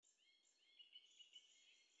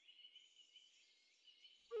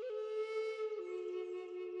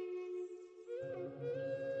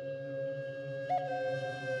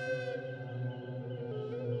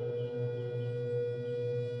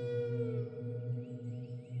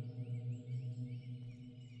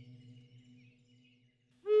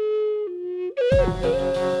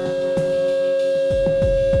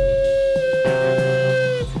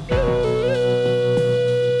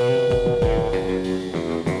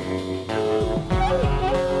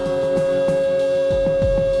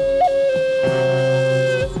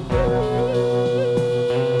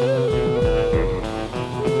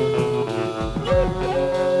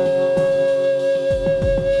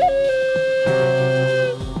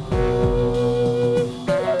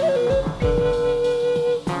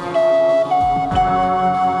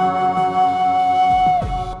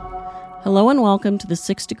welcome to the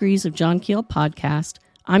 6 Degrees of John Keel podcast.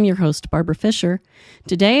 I'm your host, Barbara Fisher.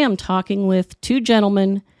 Today I'm talking with two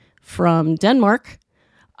gentlemen from Denmark.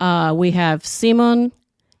 We have Simon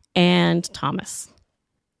and Thomas.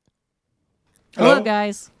 Hello,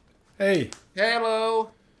 guys. Hey. Hello.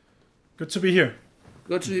 Good to be here.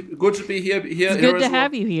 Good to be here. It's good to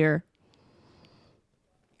have you here.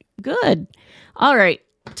 Good. All right.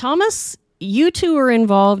 Thomas, you two are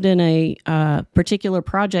involved in a particular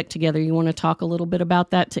project together. You want to talk a little bit about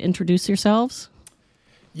that to introduce yourselves?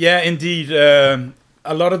 Yeah, indeed.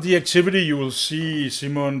 A lot of the activity you will see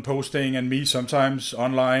Simon posting and me sometimes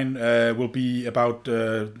online will be about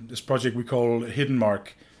this project we call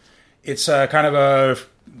HidDenmark. It's kind of a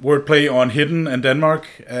wordplay on hidden and Denmark,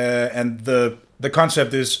 and the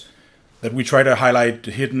concept is that we try to highlight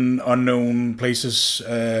hidden, unknown places.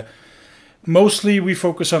 Mostly we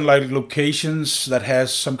focus on like locations that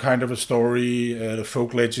has some kind of a story,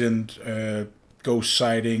 folk legend, ghost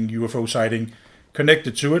sighting, UFO sighting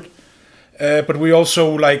connected to it. But we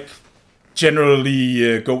also like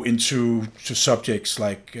generally go into subjects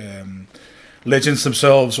like legends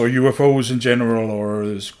themselves or UFOs in general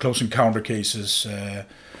or close encounter cases.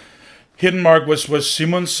 HidDenmark was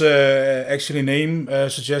Simon's actually name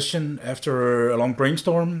suggestion after a long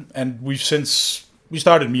brainstorm, and we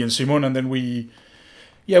started, me and Simon, and then we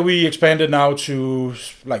expanded now to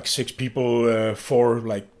like 6 people, 4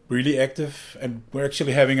 like really active, and we're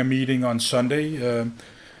actually having a meeting on Sunday to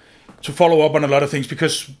follow up on a lot of things,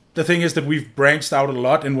 because the thing is that we've branched out a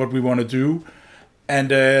lot in what we want to do, and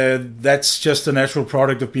that's just a natural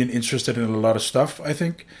product of being interested in a lot of stuff, I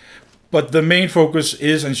think. But the main focus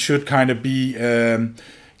is and should kind of be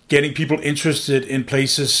getting people interested in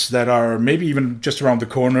places that are maybe even just around the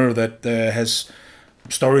corner, that has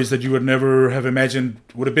stories that you would never have imagined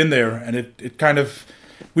would have been there. And it kind of,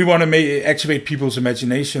 we want to activate people's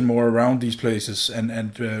imagination more around these places,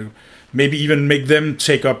 and maybe even make them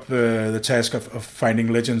take up the task of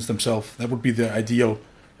finding legends themselves. That would be the ideal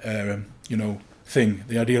thing,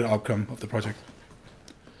 the ideal outcome of the project.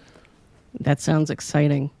 That sounds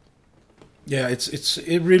exciting. Yeah, it's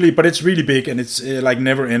really big, and it's like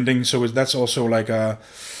never ending. So that's also like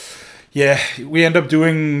we end up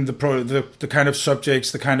doing the kind of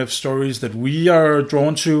subjects, the kind of stories that we are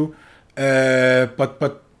drawn to.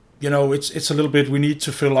 But it's a little bit. We need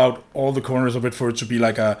to fill out all the corners of it for it to be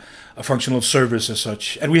like a functional service as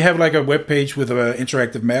such. And we have like a web page with an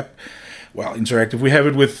interactive map. Well, interactive. We have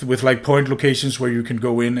it with like point locations where you can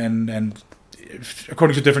go in and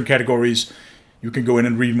according to different categories, you can go in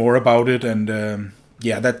and read more about it, and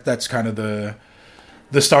that's kind of the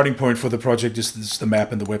starting point for the project is the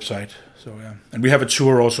map and the website. So yeah, and we have a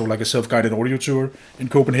tour also, like a self-guided audio tour in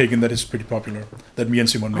Copenhagen that is pretty popular, that me and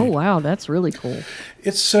Simon made. Oh wow, that's really cool.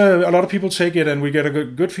 It's a lot of people take it, and we get a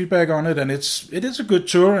good feedback on it, and it is a good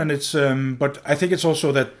tour, and it's but I think it's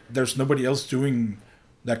also that there's nobody else doing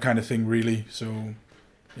that kind of thing really. So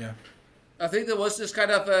yeah, I think there was this kind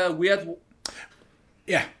of weird.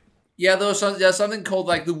 Yeah. Yeah, there's something called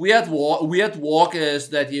like the weird walk is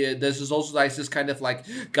that this is also like this kind of like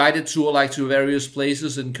guided tour like to various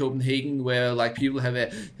places in Copenhagen where like people have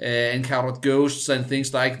encountered ghosts and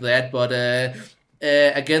things like that. But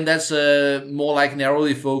again, that's more like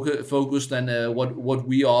narrowly focused than what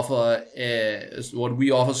we offer. What we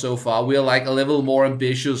offer so far, we are like a level more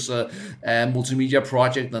ambitious multimedia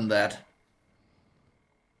project than that.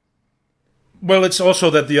 Well, it's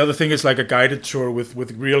also that the other thing is like a guided tour with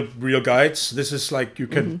real guides. This is like you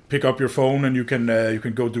can pick up your phone and you can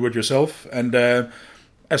go do it yourself. And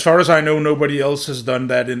as far as I know, nobody else has done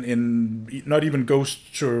that in not even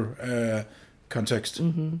ghost tour context.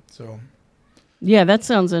 Mm-hmm. So, yeah, that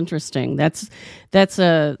sounds interesting. That's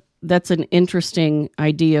an interesting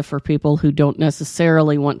idea for people who don't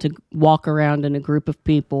necessarily want to walk around in a group of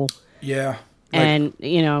people. Yeah. And,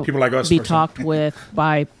 people like us, be talked with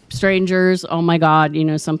by strangers. Oh my God,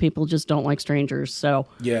 some people just don't like strangers. So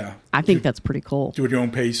yeah, I think that's pretty cool. Do it your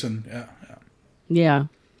own pace, and yeah.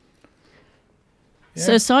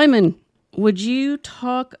 So Simon, would you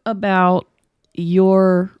talk about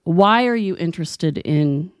why are you interested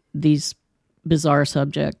in these bizarre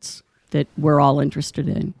subjects that we're all interested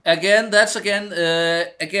in? Again, it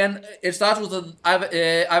starts with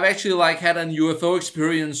I've actually like had a UFO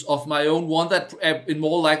experience of my own, one that in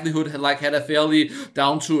more likelihood had a fairly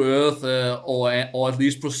down to earth or at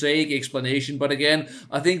least prosaic explanation. But again,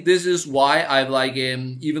 I think this is why I've like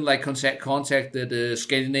even like contacted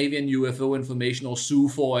Scandinavian UFO Information or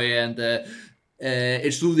SUFOI, and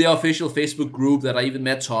it's through their official Facebook group that I even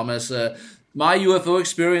met Thomas. My UFO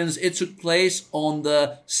experience, it took place on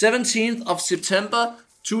the 17th of September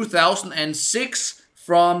 2006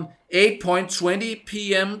 from 8:20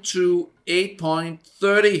 p.m. to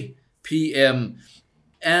 8:30 p.m.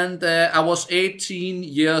 And I was 18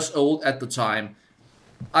 years old at the time.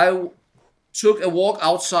 I took a walk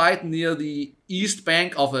outside near the east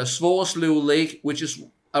bank of a Svorslev Lake, which is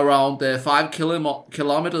around 5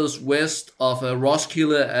 kilometers west of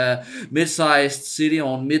Roskilde, a mid-sized city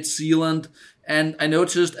on mid-Zealand. And I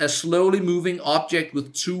noticed a slowly moving object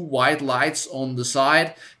with 2 white lights on the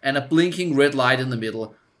side and a blinking red light in the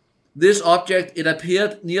middle. This object, it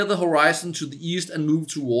appeared near the horizon to the east and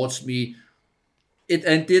moved towards me.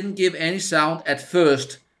 It didn't give any sound at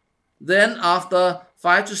first. Then after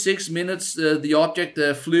 5 to 6 minutes, the object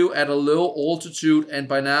flew at a low altitude, and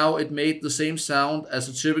by now it made the same sound as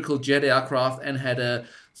a typical jet aircraft and had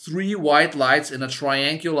 3 white lights in a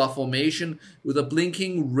triangular formation with a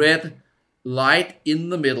blinking red light in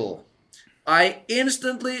the middle. I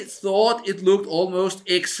instantly thought it looked almost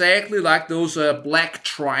exactly like those black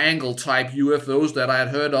triangle type UFOs that I had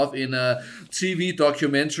heard of in TV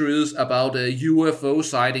documentaries about UFO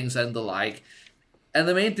sightings and the like. And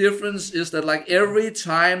the main difference is that like every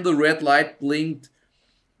time the red light blinked,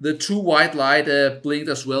 the 2 white light blinked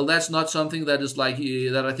as well. That's not something that is like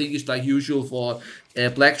that I think is like usual for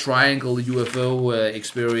black triangle UFO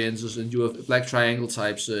experiences and black triangle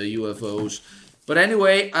types UFOs. But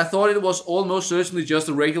anyway, I thought it was almost certainly just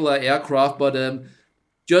a regular aircraft, but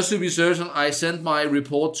just to be certain, I sent my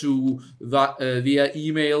report via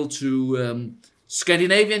email to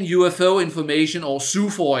Scandinavian UFO Information, or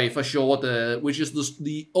SUFOI for short, which is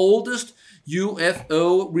the oldest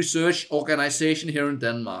UFO research organization here in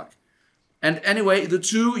Denmark. And anyway, the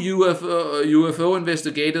 2 UFO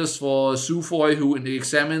investigators for SUFOI who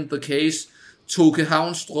examined the case, Toke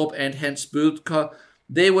Havnstrup and Hans Bødker,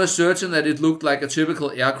 they were certain that it looked like a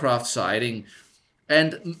typical aircraft sighting.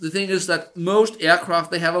 And the thing is that most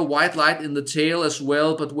aircraft, they have a white light in the tail as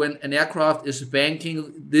well, but when an aircraft is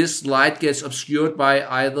banking, this light gets obscured by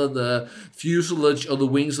either the fuselage or the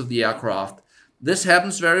wings of the aircraft. This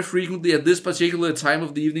happens very frequently at this particular time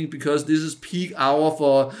of the evening because this is peak hour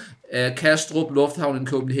for Kastrup Lufthavn in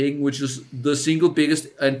Copenhagen, which is the single biggest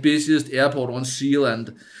and busiest airport on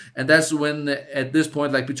Zealand. And that's when, at this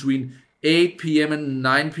point, like between 8 p.m. and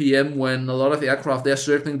 9 p.m. when a lot of aircraft, they're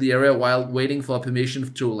circling the area while waiting for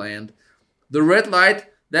permission to land. The red light,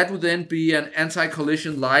 that would then be an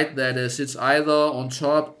anti-collision light that sits either on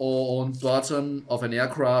top or on bottom of an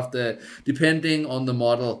aircraft, depending on the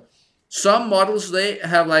model. Some models, they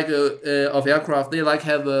have like of aircraft, they like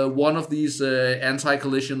have one of these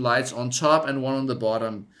anti-collision lights on top and one on the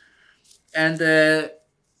bottom. And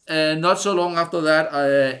not so long after that,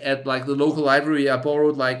 at like the local library, I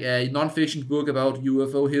borrowed like a non-fiction book about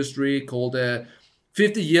UFO history called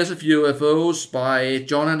 50 Years of UFOs by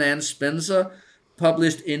John and Ann Spencer,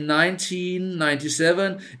 published in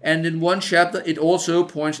 1997. And in one chapter, it also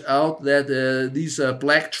points out that these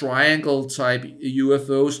black triangle type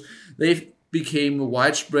UFOs, they became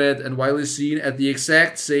widespread and widely seen at the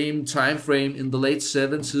exact same time frame in the late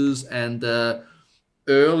 70s and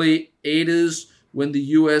early 80s, when the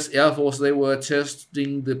U.S. Air Force, they were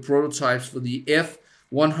testing the prototypes for the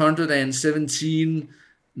F-117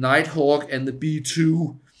 Nighthawk and the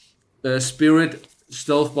B-2 Spirit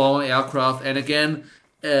stealth bomber aircraft. And again,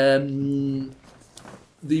 the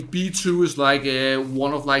B-2 is like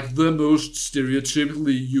one of like the most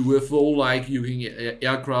stereotypically UFO-like looking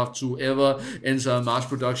aircraft to ever enter mass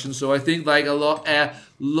production. So I think like a lot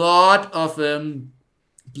of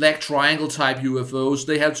black triangle type UFOs,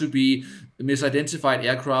 they have to be misidentified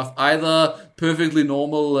aircraft, either perfectly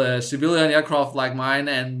normal civilian aircraft like mine,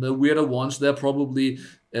 and the weirder ones, they're probably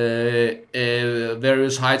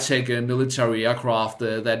various high-tech military aircraft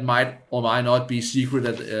that might or might not be secret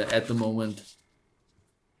at the moment.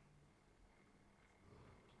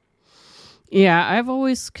 Yeah, I've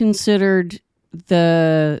always considered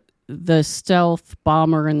the stealth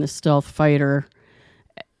bomber and the stealth fighter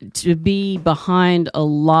to be behind a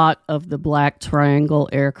lot of the black triangle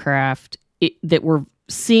aircraft that were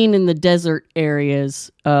seen in the desert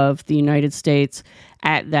areas of the United States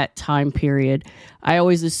at that time period. I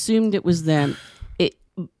always assumed it was them. It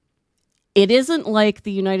isn't like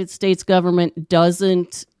the United States government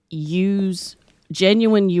doesn't use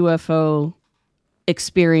genuine UFO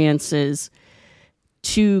experiences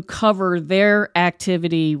to cover their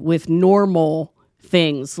activity with normal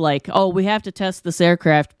things like, oh, we have to test this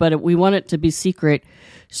aircraft, but we want it to be secret.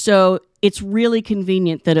 So it's really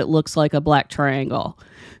convenient that it looks like a black triangle,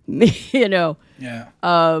 you know? Yeah.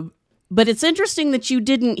 But it's interesting that you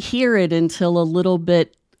didn't hear it until a little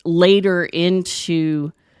bit later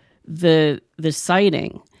into the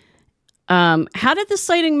sighting. How did the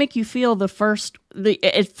sighting make you feel the first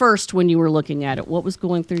at first when you were looking at it? What was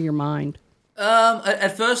going through your mind?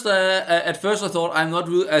 At first I thought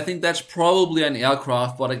I think that's probably an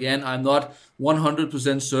aircraft, but again, I'm not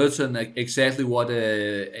 100% certain exactly what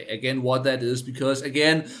that is, because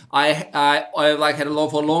again, I like had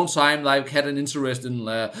for a long time like had an interest in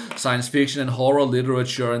science fiction and horror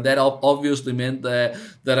literature, and that obviously meant that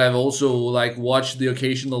I've also like watched the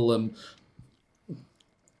occasional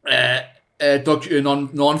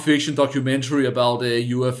non-fiction documentary about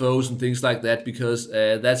UFOs and things like that, because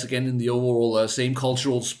that's again in the overall same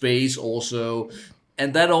cultural space also,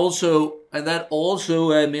 and that also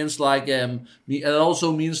means like it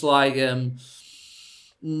also means like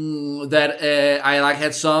that I like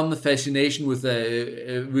had some fascination with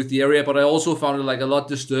the area, but I also found it like a lot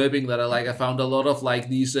disturbing. That I found a lot of like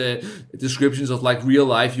these descriptions of like real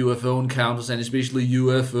life UFO encounters, and especially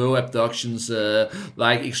UFO abductions,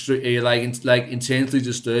 intensely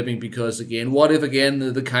disturbing. Because again, what if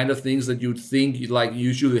again the kind of things that you'd think like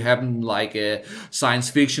usually happen like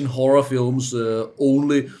science fiction horror films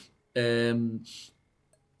only.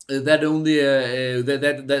 That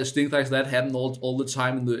things like that happen all the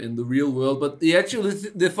time in the real world. But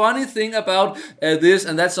the funny thing about this,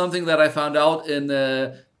 and that's something that I found out in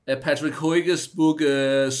Patrick Huyge's book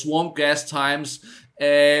Swamp Gas Times,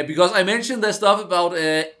 because I mentioned the stuff about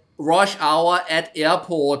rush hour at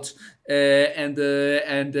airport. And the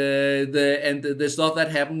stuff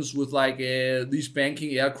that happens with like these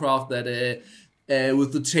banking aircraft that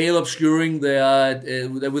with the tail obscuring their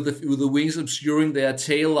with the wings obscuring their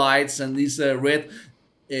tail lights, and these red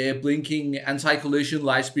blinking anti-collision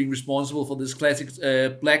lights being responsible for this classic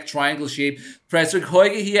black triangle shape. Patrick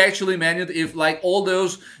Huyge, he actually managed, if like all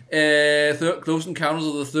those close encounters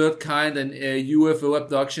of the third kind and UFO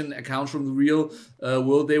abduction accounts from the real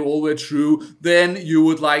world, they all were true, then you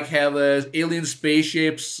would like have alien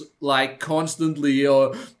spaceships like constantly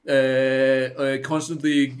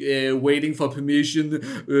waiting for permission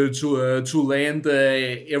to land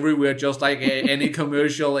everywhere, just like any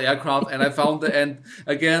commercial aircraft. And I found that, and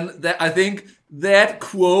again, that I think that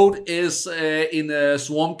quote is in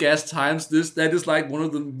Swamp Gas Times. That is like one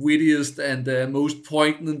of the wittiest and most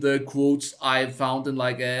poignant quotes I've found in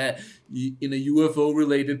like in a UFO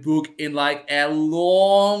related book in like a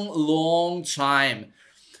long time.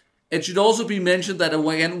 It should also be mentioned that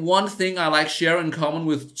again, one thing I like share in common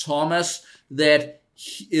with Thomas that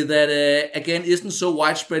again isn't so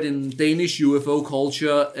widespread in Danish UFO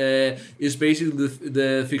culture is basically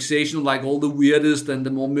the fixation of like all the weirdest and the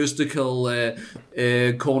more mystical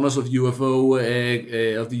corners of UFO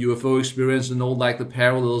of the UFO experience, and all like the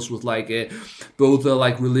parallels with like both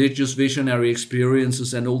like religious visionary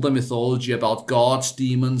experiences and older mythology about gods,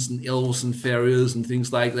 demons, and elves and fairies and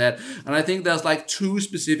things like that. And I think there's like two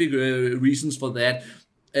specific reasons for that.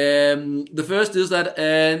 The first is that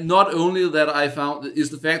not only that I found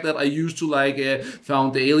is the fact that I used to like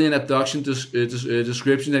found the alien abduction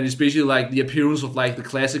description, and especially like the appearance of like the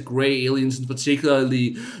classic gray aliens, and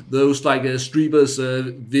particularly those like Streber's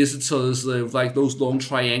visitors with like those long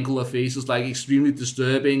triangular faces, like extremely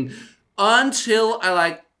disturbing, until I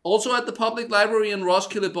like also at the public library in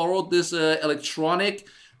Roskilde borrowed this electronic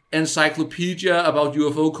encyclopedia about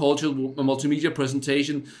UFO culture, a multimedia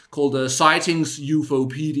presentation called Sightings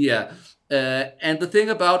UFOpedia. And the thing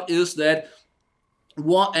about is that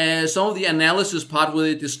some of the analysis part where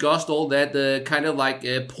they discussed all that kind of like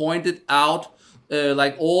pointed out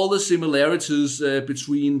like all the similarities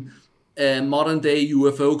between modern day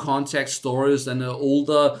UFO contact stories and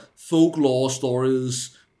older folklore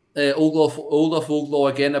stories. Older folklore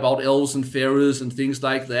again about elves and fairies and things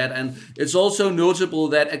like that. And it's also notable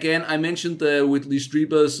that again I mentioned Whitley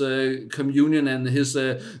Strieber's communion and his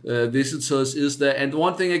visitors is there. And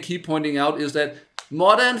one thing I keep pointing out is that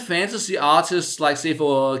modern fantasy artists, like say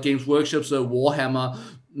for Games Workshop's Warhammer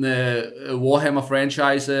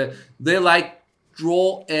franchise, they like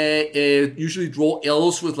usually draw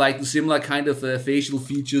elves with like the similar kind of facial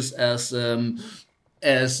features as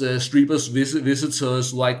Streber's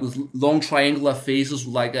visitors, like with long triangular faces,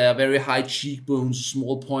 with like very high cheekbones,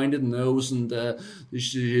 small pointed nose, and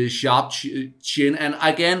sharp chin. And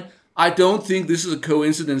again, I don't think this is a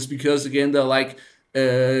coincidence, because again, they're like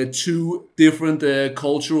two different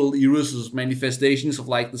cultural eras, manifestations of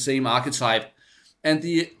like the same archetype. And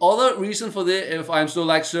the other reason for this, if I'm so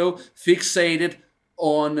fixated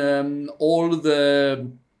on all the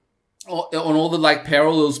like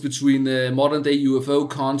parallels between modern day UFO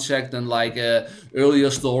contact and like earlier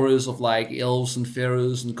stories of like elves and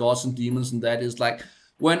fairies and gods and demons, and that is like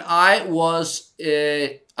when I was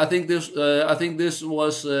I think this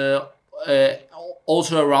was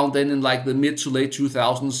also around then in like the mid to late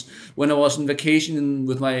 2000s, when I was on vacation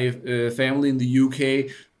with my family in the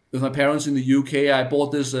UK, with my parents in the UK, I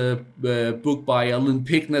bought this book by Lynn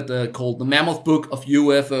Picknett called The Mammoth Book of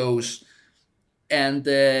UFOs. And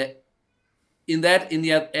in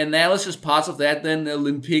the analysis parts of that, then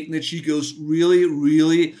Lynn Picknett, she goes really,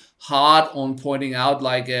 really hard on pointing out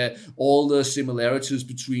like all the similarities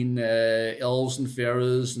between elves and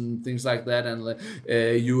fairies and things like that, and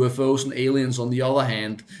UFOs and aliens on the other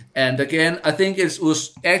hand. And again, I think it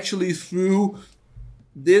was actually through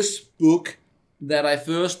this book that I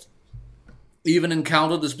first even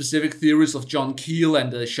encountered the specific theories of John Keel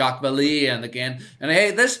and Jacques Vallée, and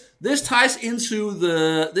hey, this ties into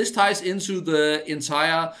the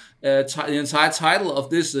entire title of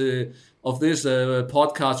this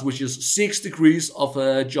podcast, which is 6 Degrees of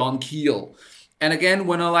John Keel. And again,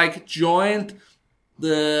 when I like joined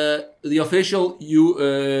the official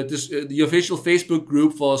the official Facebook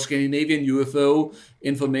group for Scandinavian UFO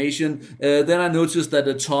information, then I noticed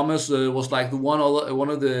that Thomas was like one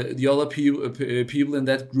of the other people in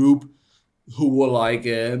that group who were like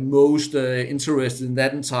most interested in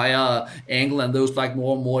that entire angle and those like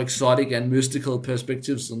more exotic and mystical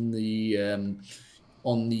perspectives on the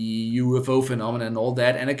UFO phenomenon and all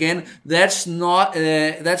that. And again, that's not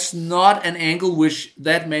an angle which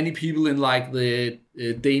that many people in like the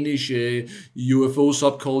Danish UFO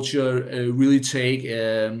subculture really take.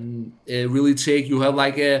 You have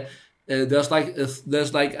like there's like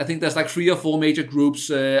I think there's like 3 or 4 major groups.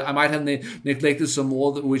 I might have neglected some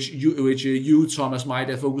more, which you Thomas might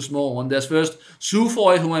have focused more on. There's first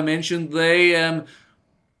Sufoy, who I mentioned. They're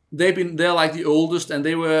like the oldest, and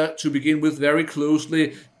they were to begin with very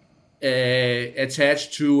closely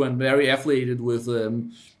attached to and very affiliated with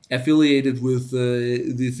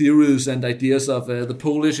the theories and ideas of the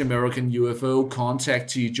Polish-American UFO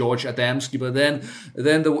contactee George Adamski. But then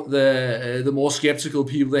the more skeptical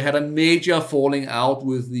people, they had a major falling out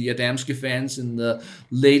with the Adamski fans in the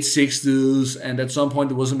late 60s, and at some point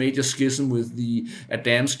there was a major schism with the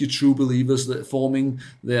Adamski true believers that forming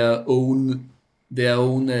their own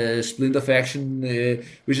splinter faction,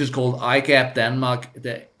 which is called IGAP Denmark.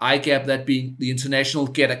 The IGAP, that being the International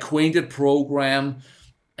Get Acquainted Program.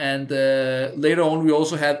 And later on, we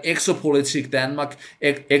also have Exopolitics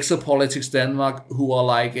Denmark, who are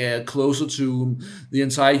like closer to the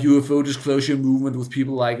entire UFO disclosure movement, with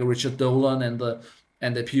people like Richard Dolan and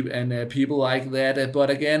people like that. But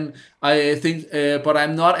again, I think, but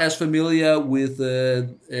I'm not as familiar with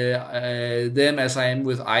them as I am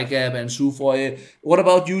with IGAB and Sufoy. What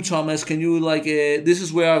about you, Thomas? Can you like? This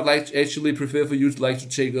is where I'd like to actually prefer for you to like to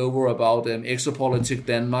take over about Exopolitics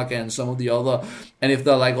Denmark and some of the other, and if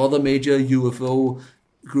there are like other major UFO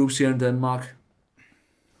groups here in Denmark.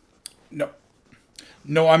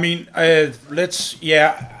 No, I mean, I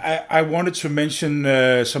wanted to mention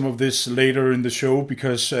some of this later in the show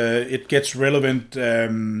because it gets relevant,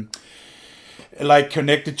 like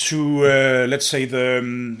connected to, let's say,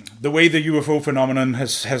 the way the UFO phenomenon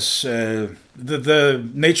has the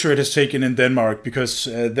nature it has taken in Denmark, because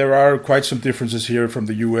there are quite some differences here from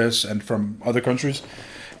the US and from other countries.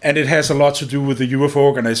 And it has a lot to do with the UFO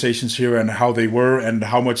organizations here and how they were and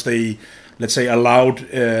how much they, let's say, allowed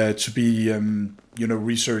to be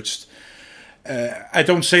researched. I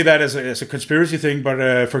don't say that as a conspiracy thing,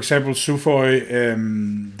 but for example, Sufoy,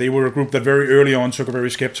 they were a group that very early on took a very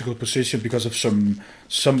skeptical position because of some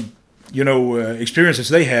experiences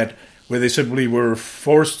they had, where they simply were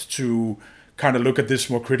forced to kind of look at this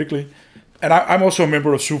more critically. And I'm also a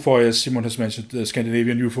member of Sufoy, as Simon has mentioned, the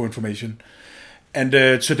Scandinavian UFO Information. And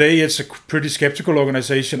today it's a pretty skeptical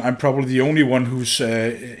organization. I'm probably the only one who's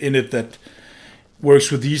in it that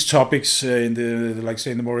works with these topics in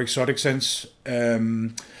the more exotic sense.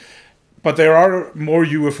 But there are more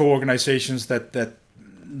UFO organizations that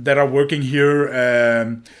are working here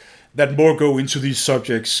that more go into these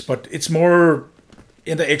subjects. But it's more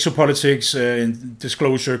in the exopolitics and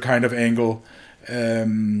disclosure kind of angle,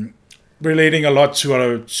 relating a lot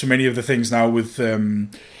to many of the things now with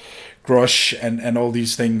Grush and all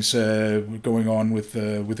these things going on with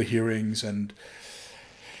the hearings. And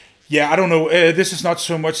yeah, I don't know. This is not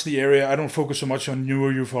so much the area. I don't focus so much on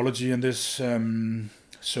newer ufology and this.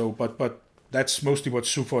 But that's mostly what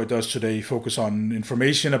Sufoy does today. Focus on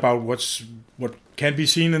information about what can be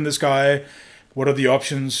seen in the sky, what are the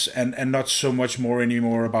options, and not so much more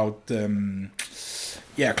anymore about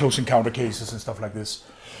close encounter cases and stuff like this.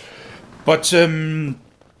 But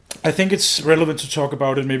I think it's relevant to talk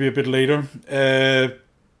about it maybe a bit later.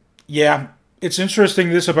 It's interesting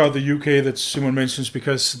this about the UK that Simon mentions,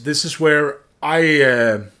 because this is where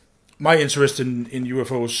my interest in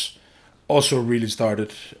UFOs also really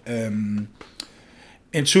started. In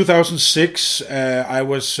 2006, I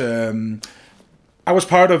was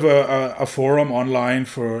part of a forum online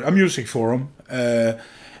for a music forum,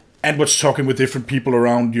 and was talking with different people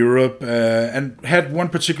around Europe, and had one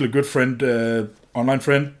particular good friend, online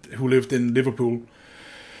friend, who lived in Liverpool.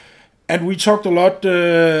 And we talked a lot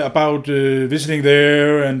about visiting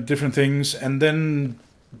there and different things. And then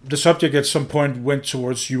the subject at some point went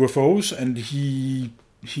towards UFOs, and he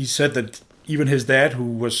said that even his dad, who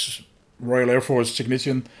was Royal Air Force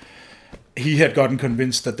technician, he had gotten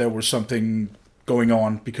convinced that there was something going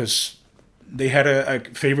on because they had a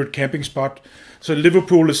favorite camping spot. So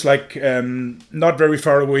Liverpool is like not very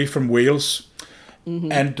far away from Wales,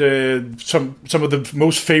 and some of the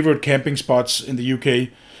most favorite camping spots in the UK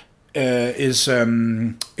is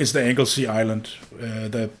the Anglesey Island,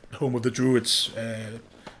 the home of the Druids,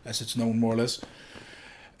 as it's known more or less.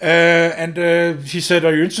 And he said,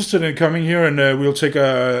 "Are you interested in coming here? And we'll take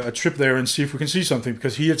a trip there and see if we can see something,"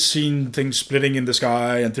 because he had seen things splitting in the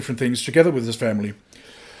sky and different things together with his family.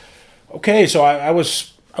 Okay, so I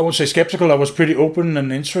won't say skeptical. I was pretty open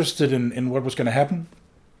and interested in what was going to happen.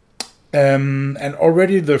 And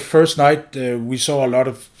already the first night, we saw a lot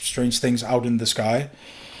of strange things out in the sky,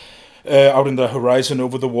 out in the horizon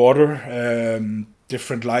over the water,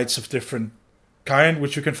 different lights of different kind,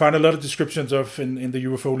 which you can find a lot of descriptions of in the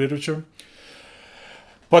UFO literature.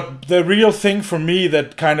 But the real thing for me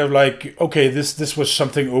that kind of like, okay, this was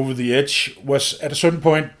something over the edge, was at a certain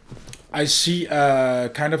point, I see a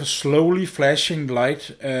kind of a slowly flashing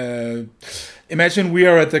light. Imagine we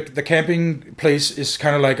are at the camping place is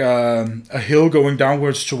kind of like a hill going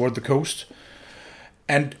downwards toward the coast.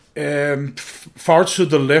 And far to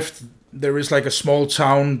the left, there is like a small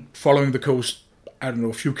town following the coast, I don't know,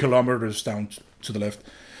 a few kilometers down to the left.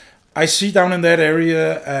 I see down in that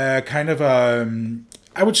area kind of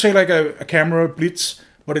I would say like a camera blitz,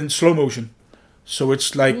 but in slow motion. So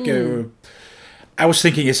it's like, I was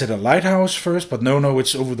thinking, is it a lighthouse first? But no,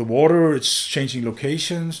 it's over the water. It's changing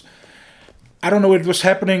locations. I don't know. It was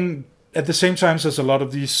happening at the same time as a lot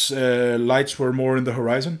of these lights were more in the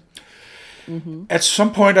horizon. Mm-hmm. At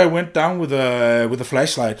some point, I went down with a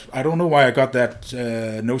flashlight. I don't know why I got that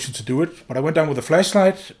notion to do it, but I went down with a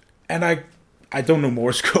flashlight, and I don't know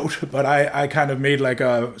Morse code, but I kind of made like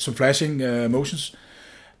some flashing motions.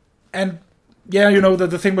 And yeah, you know,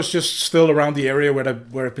 the thing was just still around the area where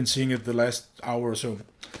I've been seeing it the last hour or so.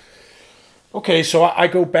 Okay, so I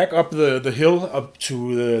go back up the hill up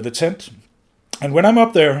to the tent. And when I'm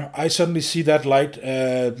up there, I suddenly see that light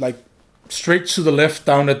like straight to the left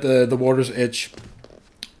down at the water's edge.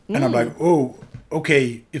 And I'm like, oh,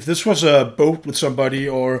 okay, if this was a boat with somebody,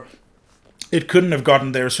 or it couldn't have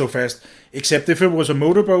gotten there so fast, except if it was a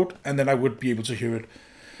motorboat, and then I would be able to hear it.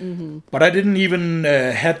 Mm-hmm. But I didn't even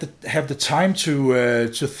have the time to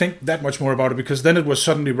think that much more about it, because then it was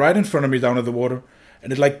suddenly right in front of me down at the water,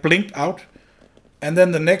 and it like blinked out. And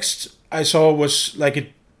then the next I saw was like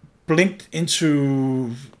it blinked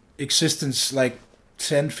into existence like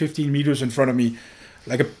 10-15 meters in front of me,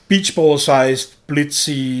 like a beach ball sized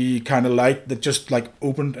blitzy kind of light that just like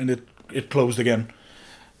opened and it closed again.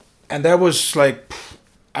 And that was like,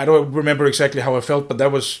 I don't remember exactly how I felt, but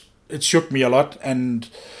it shook me a lot. And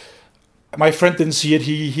my friend didn't see it.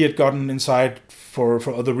 He had gotten inside for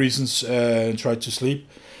other reasons and tried to sleep.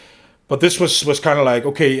 But this was kind of like,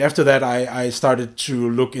 okay, after that I started to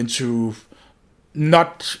look into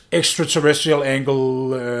not extraterrestrial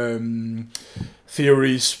angle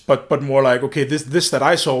theories, but more like, okay, this that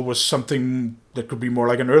I saw was something that could be more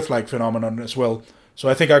like an Earth-like phenomenon as well. So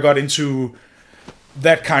I think I got into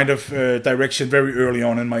that kind of direction very early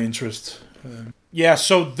on in my interest. Yeah,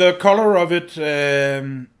 so the color of it,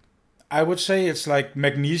 I would say it's like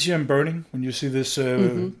magnesium burning when you see this.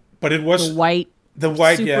 But it was the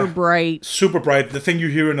white, super bright. The thing you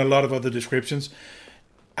hear in a lot of other descriptions.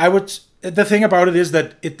 The thing about it is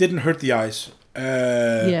that it didn't hurt the eyes.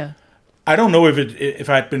 Yeah. I don't know if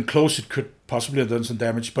I had been close, it could possibly have done some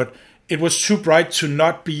damage, but it was too bright to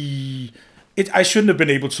not be. I shouldn't have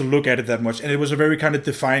been able to look at it that much, and it was a very kind of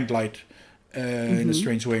defined light in a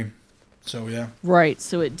strange way. So yeah. Right.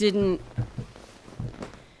 So it didn't.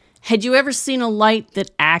 Had you ever seen a light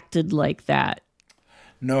that acted like that?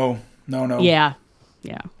 No. Yeah.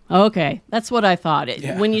 Okay, that's what I thought.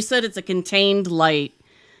 When you said it's a contained light,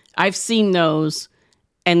 I've seen those,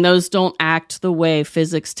 and those don't act the way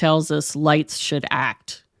physics tells us lights should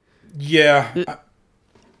act. Yeah.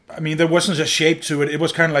 I mean, there wasn't a shape to it. It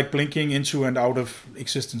was kind of like blinking into and out of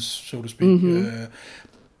existence, so to speak.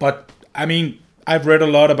 But, I mean, I've read a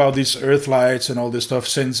lot about these Earth lights and all this stuff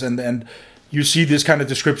since, and you see this kind of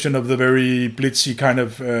description of the very blitzy kind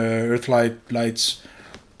of Earthlight lights.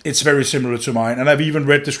 It's very similar to mine, and I've even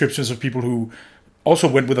read descriptions of people who also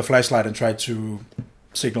went with a flashlight and tried to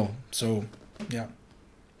signal. So, yeah.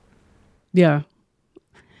 Yeah.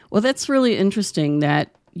 Well, that's really interesting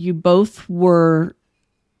that you both were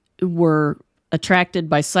attracted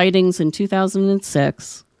by sightings in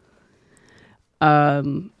 2006.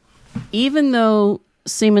 Even though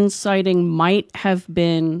Simon's sighting might have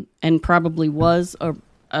been and probably was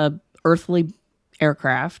a earthly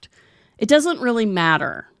aircraft, it doesn't really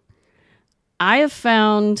matter. I have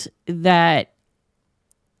found that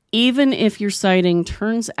even if your sighting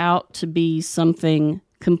turns out to be something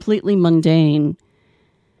completely mundane,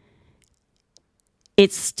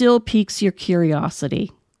 it still piques your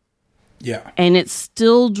curiosity. Yeah. And it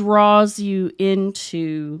still draws you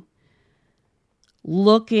into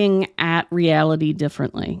looking at reality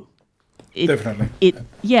differently. Definitely.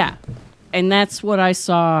 Yeah. And that's what I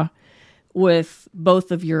saw with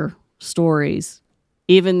both of your stories.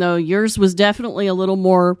 Even though yours was definitely a little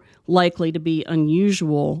more likely to be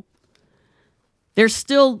unusual, there's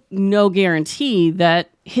still no guarantee that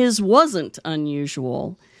his wasn't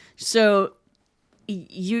unusual. So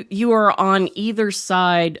you are on either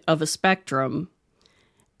side of a spectrum,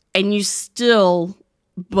 and you still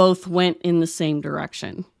both went in the same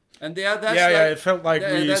direction. And it felt like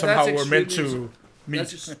we somehow were meant to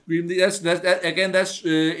meet.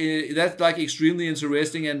 That's like extremely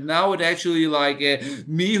interesting. And now it actually like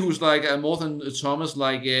me, who's like more than Thomas,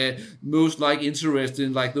 like most like interested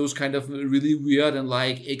in like those kind of really weird and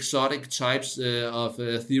like exotic types of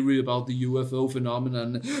theory about the UFO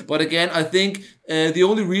phenomenon. But again, I think the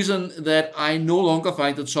only reason that I no longer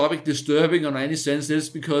find the topic disturbing in any sense is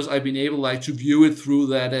because I've been able like to view it through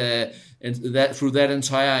that. Through that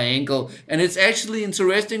entire angle. And it's actually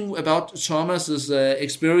interesting about Thomas's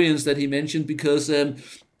experience that he mentioned, because the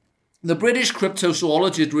British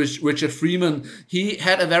cryptozoologist Richard Freeman, he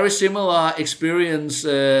had a very similar experience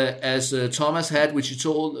as Thomas had, which he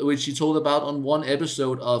told about on one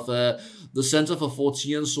episode of the Center for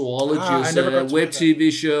Fortean Zoology's web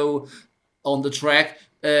TV show On the Track,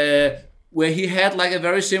 where he had like a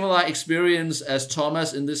very similar experience as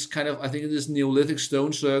Thomas in this kind of, I think in this Neolithic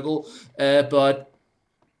stone circle. But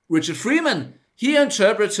Richard Freeman, he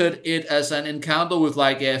interpreted it as an encounter with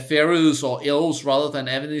like fairies or elves rather than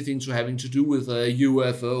anything having to do with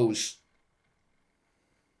UFOs.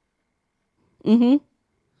 Mm-hmm.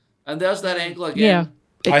 And there's that angle again.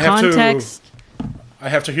 Yeah. I have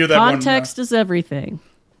to hear that one. Context is everything.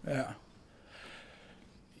 Yeah.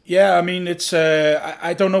 Yeah, I mean, it's.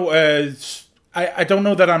 I don't know. I don't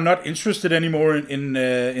know that I'm not interested anymore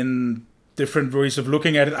in different ways of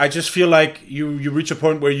looking at it. I just feel like you reach a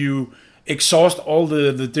point where you exhaust all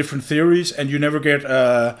the different theories and you never get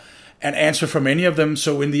an answer from any of them.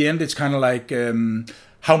 So in the end, it's kind of like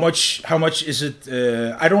how much is it?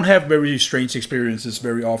 I don't have very strange experiences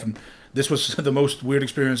very often. This was the most weird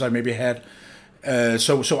experience I maybe had.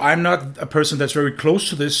 So I'm not a person that's very close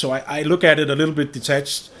to this. So I look at it a little bit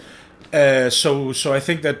detached. So I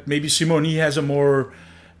think that maybe Simon, he has a more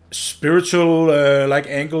spiritual like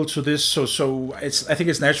angle to this. So I think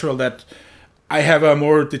it's natural that I have a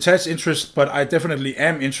more detached interest, but I definitely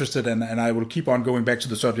am interested, and I will keep on going back to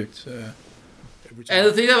the subject. And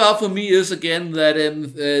the thing about for me is again that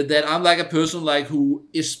that I'm like a person like who,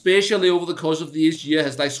 especially over the course of this year,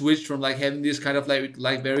 has like switched from like having this kind of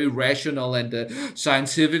like very rational and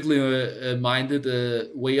scientifically minded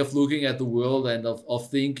way of looking at the world and of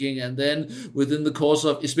thinking, and then within the course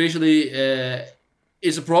of especially.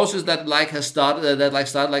 It's a process that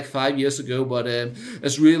started like 5 years ago, but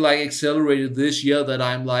it's really like accelerated this year that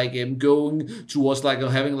I'm like going towards like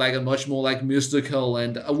having like a much more like mystical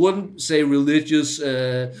and I wouldn't say religious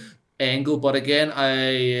angle, but again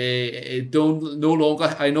I don't no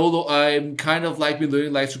longer I know I'm kind of like been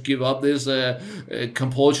learning like to give up this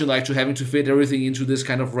compulsion like to having to fit everything into this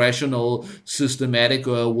kind of rational systematic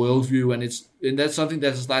worldview, and that's something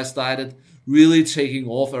that has like started really taking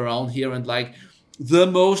off around here, and like. The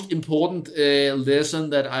most important lesson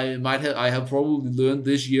that I have probably learned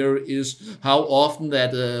this year is how often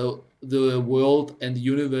that the world and the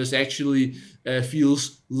universe actually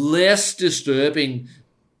feels less disturbing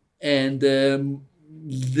and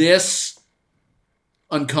less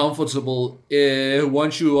uncomfortable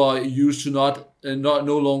once you are used to not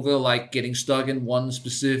no longer like getting stuck in one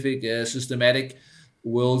specific systematic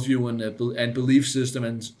worldview and belief system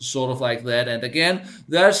and sort of like that. And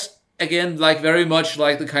again, like very much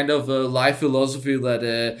like the kind of life philosophy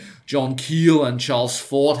that John Keel and Charles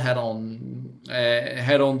Ford had on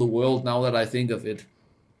the world. Now that I think of it,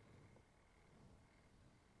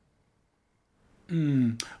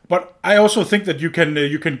 But I also think that you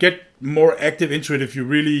can get more active into it if you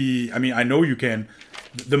really. I mean, I know you can.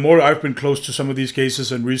 The more I've been close to some of these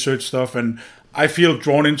cases and research stuff, and I feel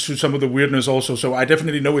drawn into some of the weirdness also. So I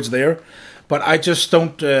definitely know it's there, but I just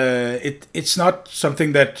don't. It's not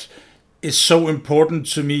something that is so important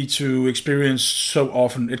to me to experience so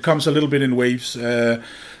often. It comes a little bit in waves.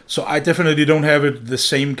 So I definitely don't have it the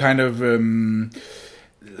same kind of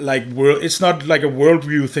like world. It's not like a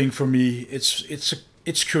worldview thing for me.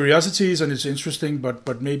 It's curiosities and it's interesting,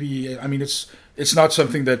 but maybe I mean it's not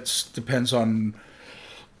something that depends on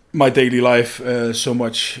my daily life so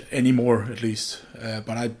much anymore, at least.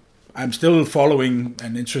 But I'm still following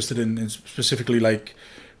and interested in specifically like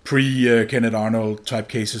pre Kenneth Arnold type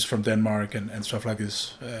cases from Denmark and stuff like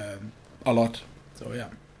this a lot. So yeah.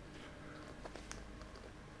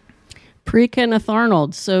 Pre-Kenneth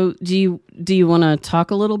Arnold. So do you want to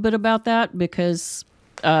talk a little bit about that? Because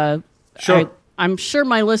sure. I'm sure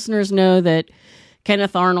my listeners know that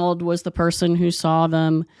Kenneth Arnold was the person who saw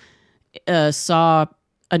a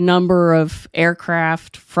number of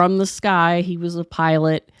aircraft from the sky. He was a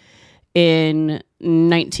pilot in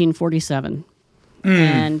 1947.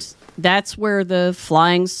 And that's where the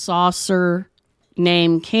flying saucer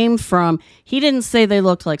name came from. He didn't say they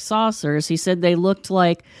looked like saucers. He said they looked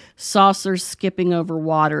like saucers skipping over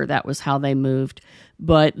water. That was how they moved.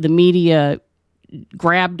 But the media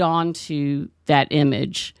grabbed onto that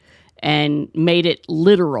image and made it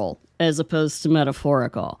literal as opposed to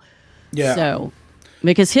metaphorical. Yeah. So,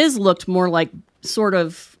 because his looked more like sort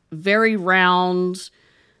of very round,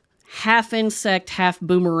 half insect, half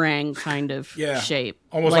boomerang kind of shape.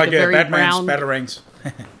 Almost like a very Batman's round batarangs.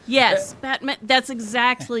 Yes, Batman. That's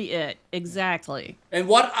exactly it. Exactly. And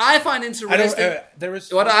what I find interesting,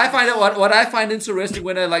 what I find interesting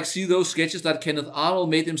when I like see those sketches that Kenneth Arnold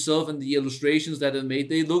made himself and the illustrations that he made,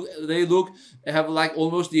 they have like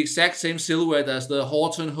almost the exact same silhouette as the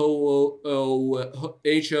Horton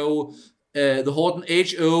the Horton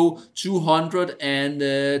HO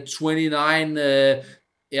 229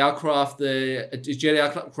 aircraft, jet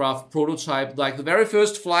aircraft prototype, like the very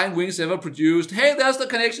first flying wings ever produced. Hey, there's the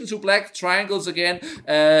connection to black triangles again,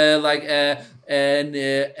 like a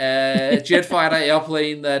jet fighter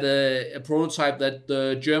airplane that a prototype that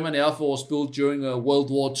the German Air Force built during World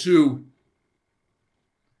War II.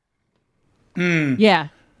 Yeah,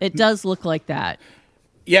 it does look like that.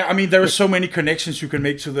 Yeah, I mean, there are so many connections you can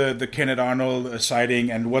make to the Kenneth Arnold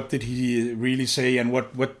sighting, and what did he really say, and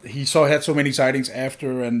what he saw had so many sightings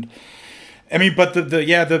after, and I mean, but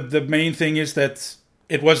the main thing is that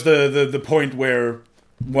it was the point where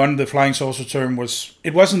the flying saucer term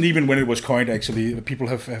it wasn't even when it was coined. Actually, people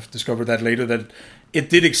have discovered that later, that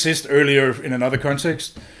it did exist earlier in another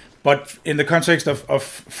context, but in the context of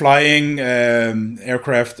flying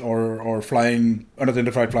aircraft or flying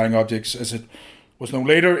unidentified flying objects, as it was known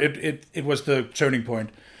later, it was the turning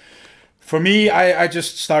point. For me, I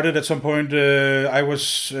just started at some point. I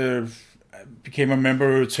became a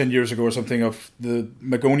member 10 years ago or something of the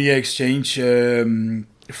Magonia Exchange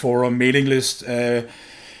forum mailing list,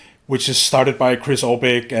 which is started by Chris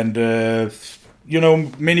Orbeck and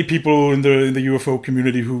many people in the UFO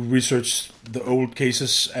community who research the old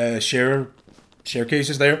cases share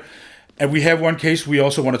cases there. And we have one case we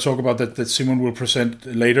also want to talk about that Simon will present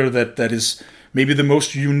later that is maybe the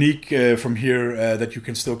most unique from here that you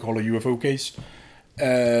can still call a UFO case,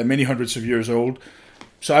 many hundreds of years old.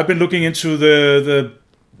 So I've been looking into the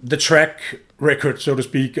track record, so to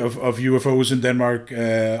speak, of UFOs in Denmark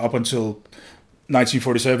up until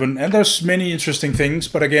 1947, and there's many interesting things.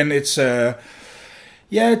 But again, it's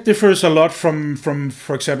it differs a lot from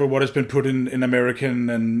for example what has been put in American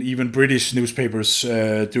and even British newspapers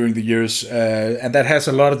during the years, and that has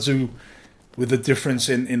a lot to do with the difference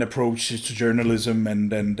in approach to journalism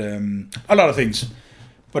and a lot of things.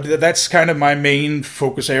 But that's kind of my main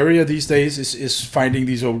focus area these days is finding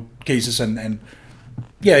these old cases and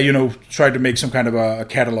try to make some kind of a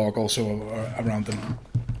catalog also around them.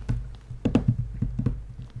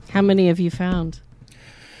 How many have you found?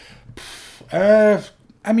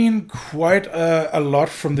 I mean, quite a lot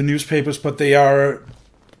from the newspapers, but they are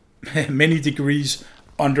many degrees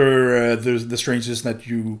under the strangeness that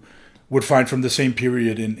you would find from the same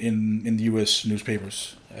period in the U.S.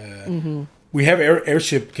 newspapers. We have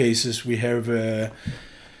airship cases. We have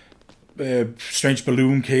strange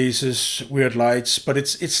balloon cases, weird lights, but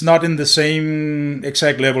it's not in the same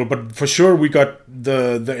exact level. But for sure, we got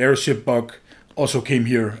the airship bug also came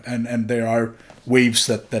here, and there are waves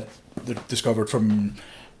that discovered from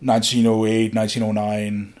 1908,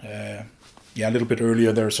 1909. A little bit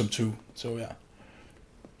earlier there are some too. So yeah.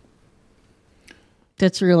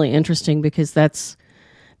 That's really interesting because that's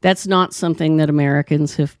not something that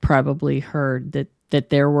Americans have probably heard, that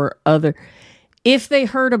there were other, if they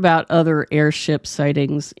heard about other airship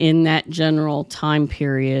sightings in that general time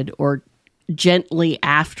period or gently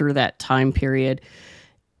after that time period,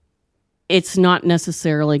 it's not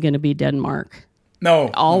necessarily going to be Denmark. No.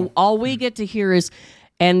 All we get to hear is,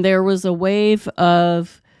 and there was a wave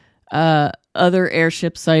of other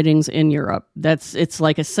airship sightings in Europe. It's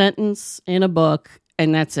like a sentence in a book,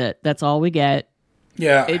 and that's it. That's all we get.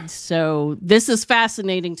 Yeah. So this is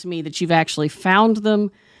fascinating to me that you've actually found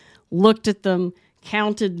them, looked at them,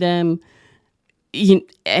 counted them,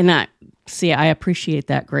 and I appreciate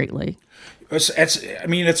that greatly.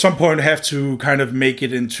 At some point, I have to kind of make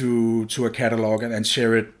it into a catalog and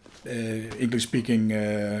share it, English-speaking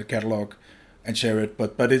catalog, and share it.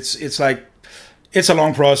 But it's like it's a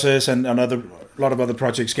long process, and a lot of other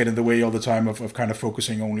projects get in the way all the time of kind of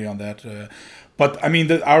focusing only on that. But I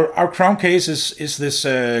mean, our crown case is this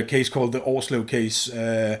case called the Oslo case.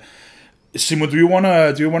 Simon, do you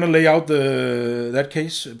wanna lay out that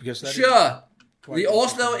case, because that sure. The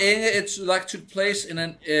Oslo Enge, took place in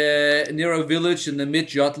near a village in the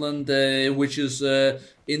mid-Jutland, which is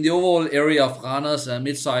in the overall area of Randers, a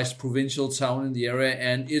mid-sized provincial town in the area,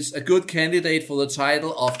 and it's a good candidate for the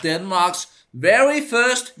title of Denmark's very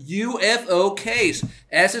first UFO case,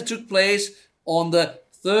 as it took place on the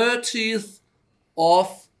 30th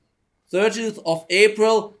of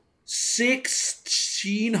April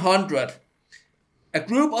 1600. A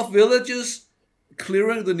group of villagers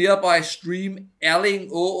clearing the nearby stream Erling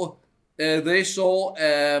Å, they saw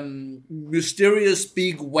a mysterious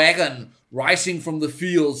big wagon rising from the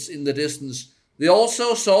fields in the distance. They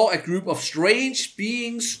also saw a group of strange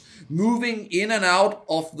beings moving in and out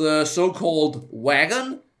of the so-called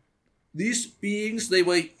wagon. These beings, they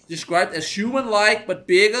were described as human-like, but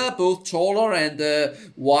bigger, both taller and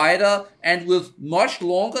wider, and with much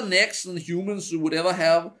longer necks than humans would ever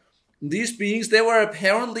have. These beings, they were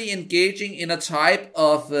apparently engaging in a type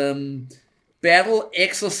of battle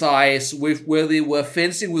exercise where they were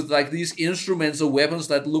fencing with like these instruments or weapons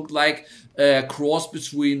that looked like a cross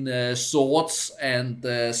between swords and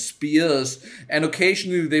spears. And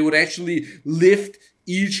occasionally they would actually lift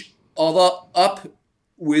each other up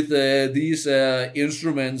with these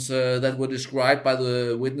instruments that were described by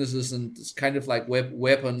the witnesses, and it's kind of like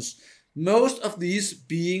weapons. Most of these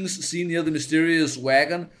beings seen near the mysterious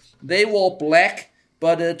wagon, they wore black,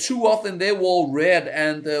 but two of them, they wore red,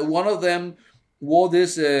 and one of them wore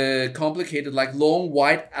this complicated, like long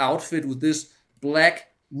white outfit with this black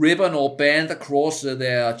ribbon or band across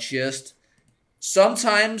their chest.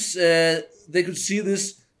 Sometimes they could see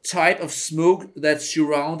this type of smoke that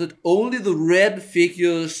surrounded only the red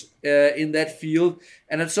figures in that field,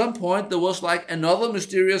 and at some point there was like another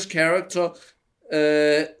mysterious character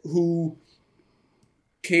who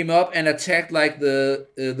came up and attacked like the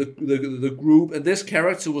group, and this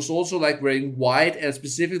character was also like wearing white and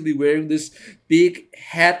specifically wearing this big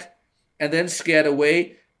hat, and then scared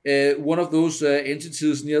away one of those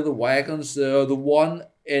entities near the wagons, the one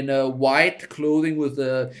in white clothing with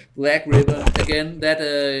a black ribbon. Again, that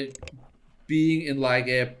being in like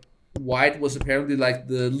a white was apparently like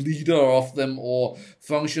the leader of them, or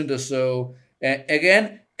functioned as so.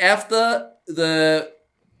 Again, after the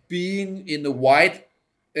being in the white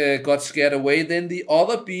got scared away, then the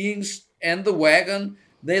other beings and the wagon,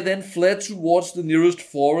 they then fled towards the nearest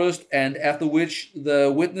forest, and after which the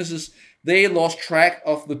witnesses, they lost track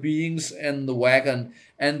of the beings and the wagon,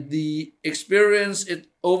 and the experience, it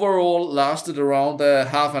overall lasted around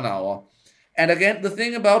half an hour. And again, the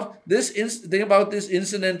thing about this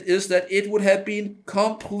incident is that it would have been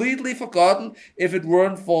completely forgotten if it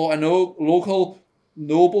weren't for a local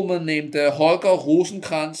nobleman named Holger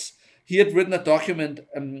Rosenkrantz. He had written a document.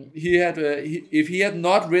 If he had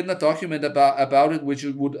not written a document about it, which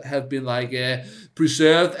would have been like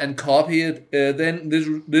preserved and copied, then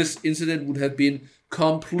this incident would have been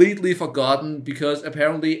completely forgotten, because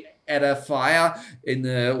apparently at a fire in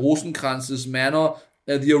Rosenkrantz's manor,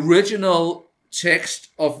 the original text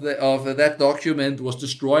of that document was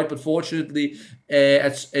destroyed. But fortunately,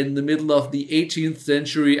 in the middle of the 18th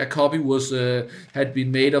century, a copy had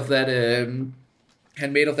been made of that.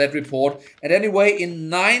 Of that report. And anyway, in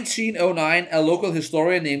 1909, a local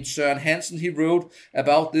historian named Søren Hansen, he wrote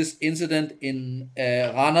about this incident in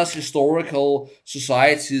Randers Historical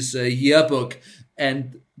Society's yearbook,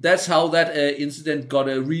 and that's how that incident got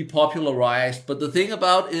repopularized. But the thing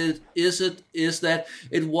about it is that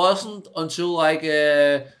it wasn't until like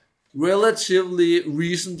relatively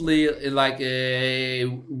recently, like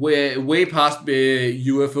way past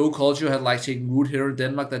UFO culture had like taken root here in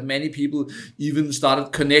Denmark, that many people even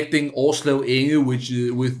started connecting Oslo Enge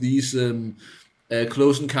with these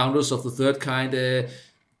close encounters of the third kind.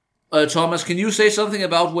 Thomas, can you say something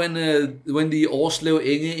about when the Oslo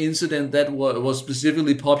Enge incident that was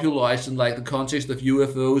specifically popularized in like the context of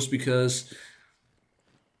UFOs? Because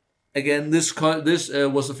again, this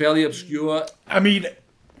was a fairly obscure. I mean,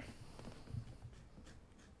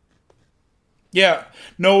 yeah,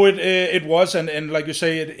 no, it was, and like you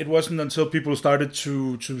say, it wasn't until people started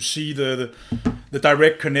to see the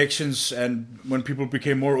direct connections, and when people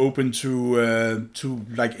became more open to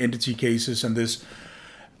like entity cases and this.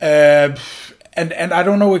 And I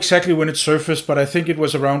don't know exactly when it surfaced, but I think it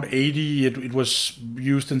was around 80. It was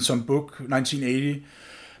used in some book, 1980.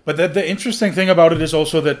 But the interesting thing about it is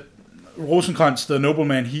also that Rosenkrantz, the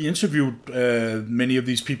nobleman, he interviewed many of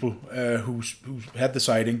these people who had the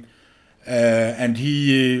sighting, and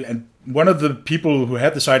one of the people who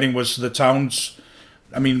had the sighting was the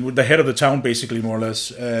head of the town, basically, more or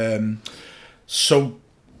less. So.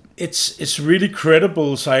 It's really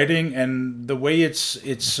credible sighting, and the way it's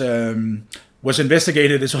was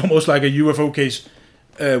investigated is almost like a UFO case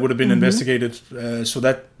would have been investigated. So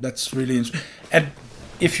that's really interesting. And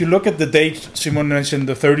if you look at the date, Simon mentioned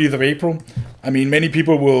the 30th of April. I mean, many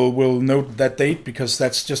people will note that date because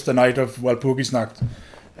that's just the night of Walpurgisnacht.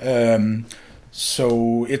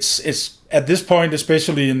 So it's at this point,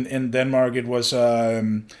 especially in Denmark, it was a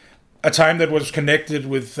time that was connected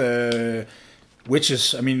with.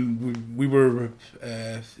 Witches. I mean, we were.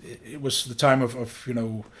 It was the time of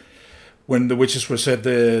when the witches were said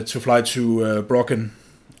to fly to Brocken,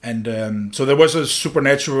 and so there was a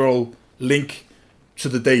supernatural link to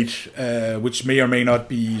the date, which may or may not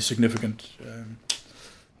be significant.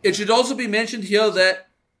 It should also be mentioned here that.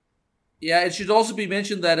 Yeah, it should also be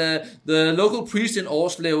mentioned that the local priest in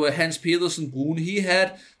Oslo, Hans Pedersen Brun, he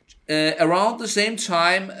had. Around the same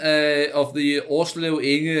time of the Oslo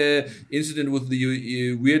Enge incident with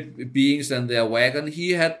the weird beings and their wagon,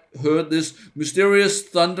 he had heard this mysterious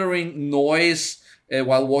thundering noise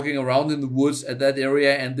while walking around in the woods at that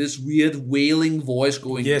area, and this weird wailing voice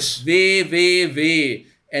going, yes, ve, ve, ve.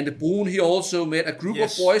 And Brun, he also met a group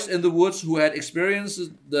of boys in the woods who had experienced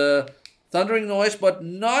the thundering noise, but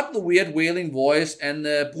not the weird wailing voice. And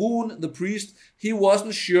Brun, the priest, he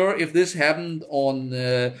wasn't sure if this happened on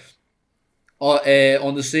the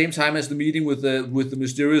same time as the meeting with the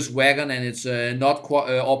mysterious wagon and its not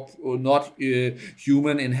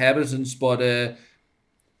human inhabitants, but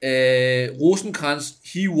Rosenkrantz,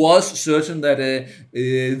 he was certain that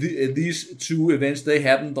these two events, they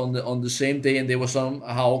happened on the same day and they were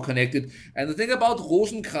somehow connected. And the thing about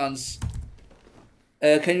Rosenkrantz,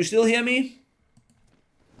 can you still hear me?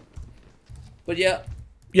 But yeah,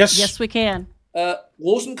 yes, we can.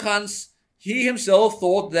 Rosenkrantz, he himself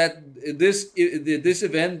thought that this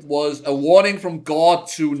event was a warning from God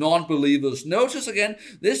to non-believers. Notice again,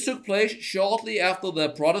 this took place shortly after the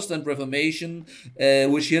Protestant Reformation,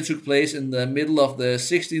 which here took place in the middle of the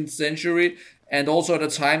 16th century, and also at a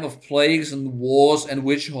time of plagues and wars and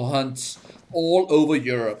witch hunts all over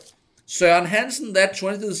Europe. Søren Hansen, that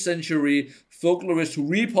 20th century folklorist who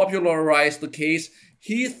repopularized the case,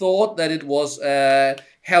 he thought that it was a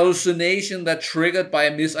hallucination that triggered by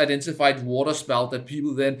a misidentified waterspout that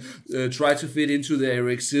people then try to fit into their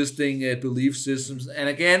existing belief systems. And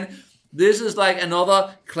again, this is like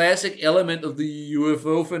another classic element of the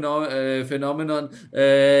UFO phenomenon,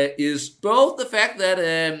 is both the fact that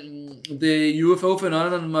the UFO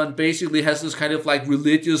phenomenon basically has this kind of like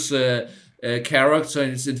religious character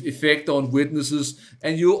and its effect on witnesses,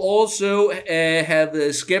 and you also have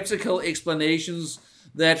skeptical explanations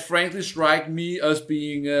that frankly strike me as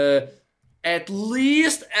being at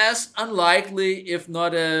least as unlikely, if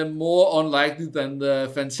not more unlikely than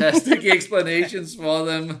the fantastic explanations for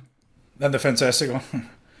them. Than the fantastic one.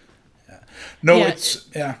 No, yeah. It's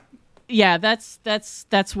yeah. Yeah,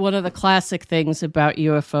 that's one of the classic things about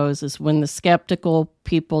UFOs is when the skeptical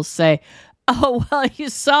people say, "Oh, well, you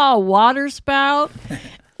saw a water spout."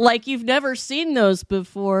 Like you've never seen those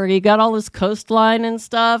before. You got all this coastline and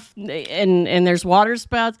stuff, and there's water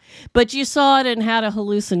spouts, but you saw it and had a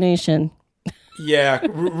hallucination. Yeah,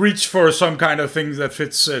 reach for some kind of thing that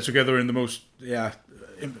fits together in the most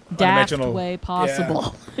daft way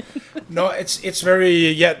possible. Yeah. No, it's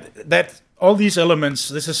very that all these elements.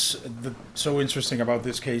 This is so interesting about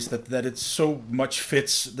this case that it so much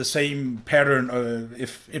fits the same pattern.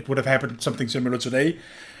 If it would have happened something similar today.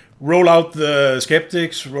 roll out the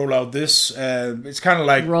skeptics, roll out this. It's kind of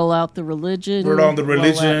like roll out the religion. Roll out the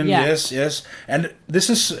religion. Yeah. Yes. And this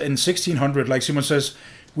is in 1600, like Simon says.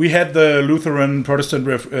 We had the Lutheran Protestant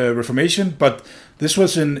Reformation, but this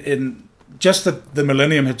was in just the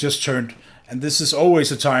millennium had just turned, and this is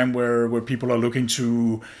always a time where people are looking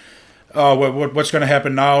to, what's going to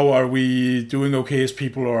happen now? Are we doing okay as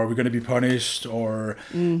people, or are we going to be punished? Or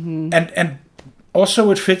and also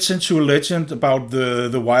it fits into a legend about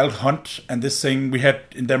the wild hunt, and this thing we had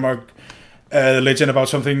in Denmark, a legend about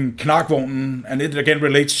something Knarkvognen, and it again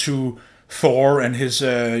relates to Thor and his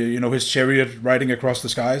his chariot riding across the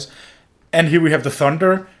skies. And here we have the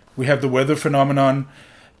thunder, we have the weather phenomenon.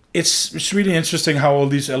 It's really interesting how all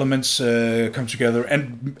these elements come together.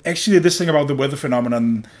 And actually this thing about the weather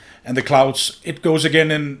phenomenon and the clouds, it goes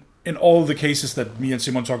again in all the cases that me and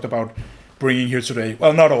Simon talked about bringing here today.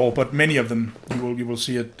 Well, not all, but many of them. You will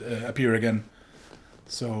see it appear again.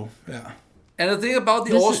 So yeah. And the thing about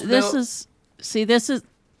the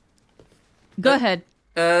Go ahead.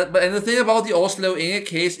 And the thing about the Oslo Inge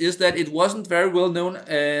case is that it wasn't very well known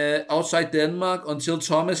outside Denmark until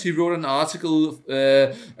Thomas, he wrote an article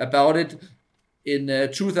about it in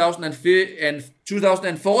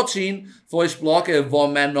 2014 for his blog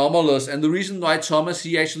Vom Anomalous. And the reason why Thomas,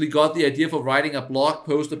 he actually got the idea for writing a blog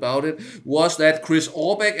post about it was that Chris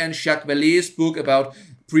Orbeck and Jacques Vallée's book about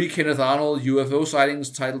pre-Kenneth Arnold UFO sightings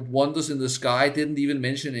titled Wonders in the Sky didn't even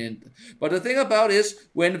mention it. But the thing about is,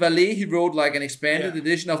 when Vallée, he wrote like an expanded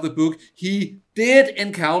edition of the book, he did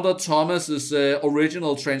encounter Thomas's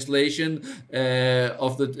original translation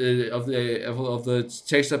of the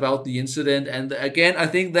text about the incident. And again, I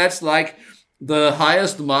think that's like the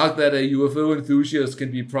highest mark that a UFO enthusiast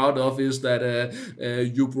can be proud of, is that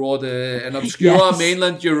you brought an obscure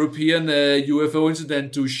mainland European UFO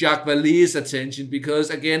incident to Jacques Vallée's attention,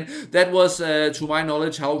 because again, that was, to my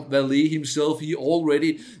knowledge, how Vallée himself, he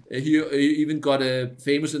even got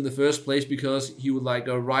famous in the first place, because he would like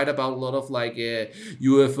write about a lot of like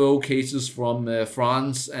UFO cases from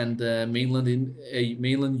France and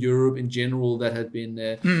mainland Europe in general that had been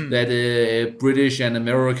that British and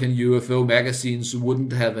American UFO magazines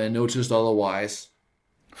wouldn't have noticed otherwise.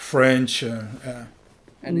 French and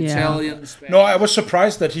Italian. Spanish. No, I was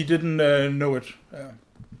surprised that he didn't know it.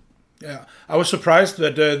 I was surprised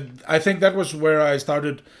that I think that was where I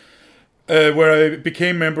started. Where I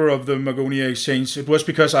became member of the Magonia Exchange. It was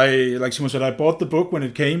because like Simon said, I bought the book when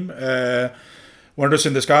it came, Wonders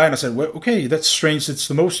in the Sky, and I said, well, okay, that's strange. It's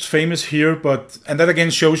the most famous here, and that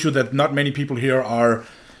again shows you that not many people here are,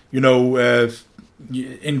 involved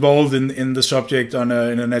in the subject in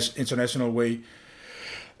an international way.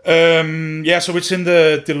 So it's in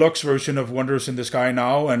the deluxe version of Wonders in the Sky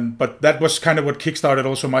now, but that was kind of what kickstarted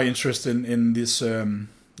also my interest in this.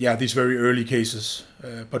 These very early cases.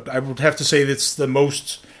 But I would have to say that's the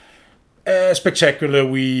most spectacular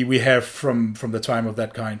we have from the time of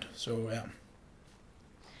that kind. So,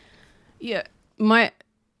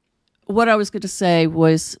 what I was going to say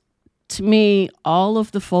was, to me, all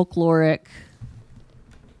of the folkloric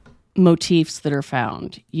motifs that are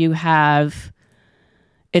found, you have,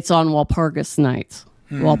 it's on Walpurgis nights,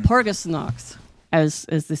 Walpurgisnacht, as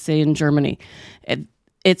they say in Germany.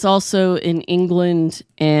 It's also in England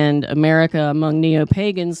and America among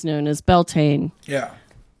neo-pagans known as Beltane. Yeah.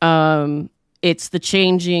 It's the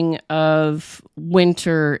changing of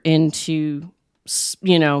winter into,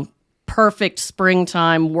 perfect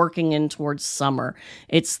springtime working in towards summer.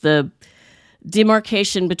 It's the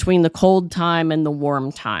demarcation between the cold time and the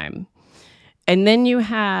warm time. And then you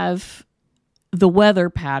have the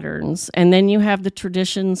weather patterns, and then you have the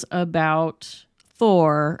traditions about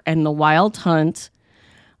Thor and the wild hunt.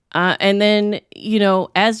 And then,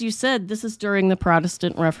 as you said, this is during the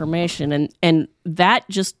Protestant Reformation. And that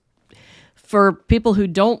just, for people who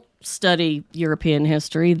don't study European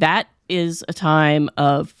history, that is a time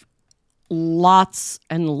of lots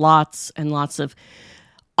and lots and lots of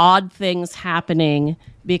odd things happening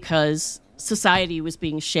because society was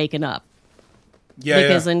being shaken up.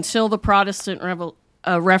 Because until the Protestant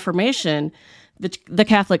Reformation, the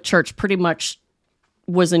Catholic Church pretty much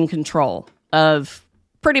was in control of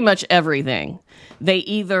pretty much everything. They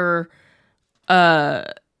either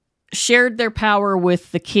shared their power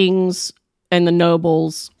with the kings and the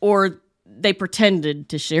nobles, or they pretended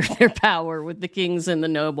to share their power with the kings and the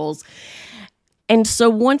nobles. And so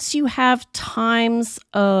once you have times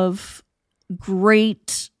of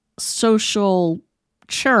great social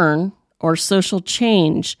churn or social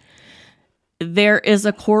change, there is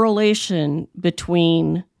a correlation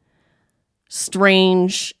between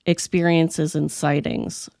strange experiences and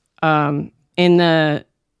sightings. In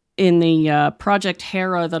in the Project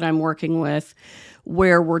Hera that I'm working with,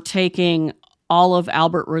 where we're taking all of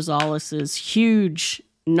Albert Rosales' huge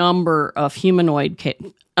number of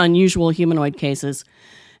unusual humanoid cases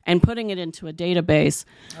and putting it into a database.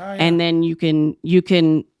 And then you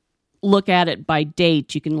can look at it by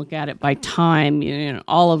date, you can look at it by time,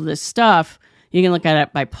 all of this stuff. You can look at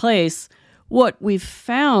it by place. What we've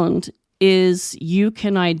found is you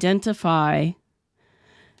can identify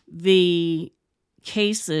the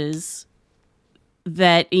cases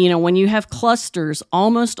that, when you have clusters,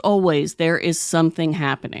 almost always there is something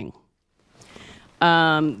happening.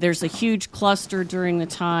 There's a huge cluster during the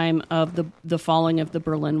time of the falling of the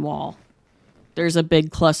Berlin Wall. There's a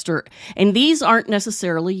big cluster. And these aren't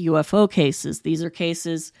necessarily UFO cases. These are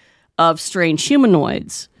cases of strange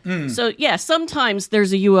humanoids. So, sometimes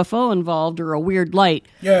there's a UFO involved or a weird light.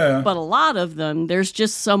 Yeah. But a lot of them, there's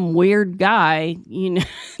just some weird guy,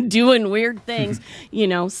 doing weird things,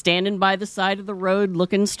 standing by the side of the road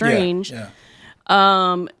looking strange. Yeah.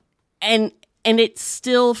 And it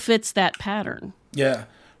still fits that pattern. Yeah.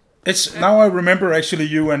 It's now I remember actually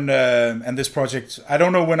you and this project. I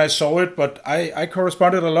don't know when I saw it, but I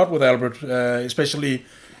corresponded a lot with Albert, especially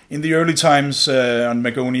in the early times on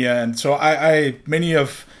Magonia, and so I many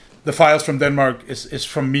of the files from Denmark is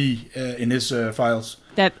from me in his files.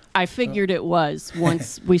 That I figured it was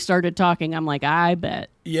once we started talking. I'm like, I bet.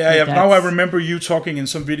 Yeah. Now I remember you talking in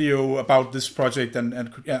some video about this project,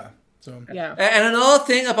 and yeah. So. Yeah. And another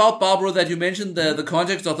thing about Barbara that you mentioned, the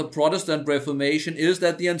context of the Protestant Reformation, is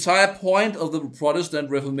that the entire point of the Protestant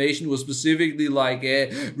Reformation was specifically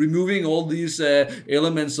removing all these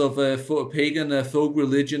elements of pagan folk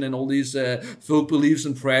religion and all these folk beliefs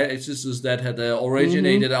and practices that had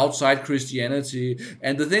originated outside Christianity.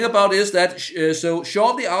 And the thing about is that so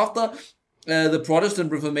shortly after the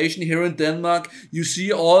Protestant Reformation here in Denmark, you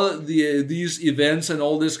see all these events and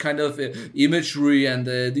all this kind of imagery and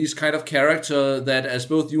these kind of character that, as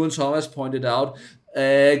both you and Thomas pointed out,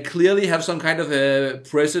 clearly have some kind of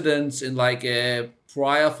precedence in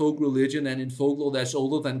prior folk religion and in folklore that's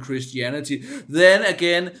older than Christianity. Then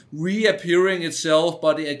again, reappearing itself,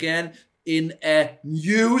 but again in a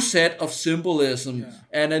new set of symbolism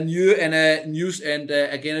and a new set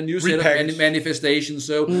of manifestations.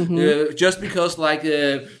 So just because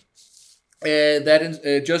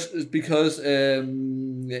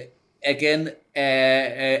again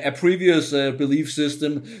a previous belief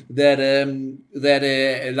system that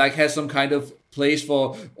has some kind of place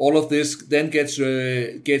for all of this then gets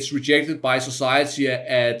rejected by society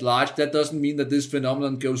at large, that doesn't mean that this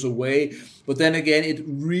phenomenon goes away, but then again it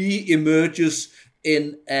re-emerges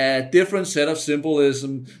in a different set of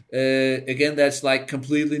symbolism again that's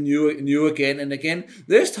completely new again. And again,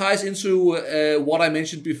 this ties into what I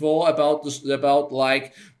mentioned before about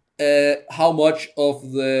how much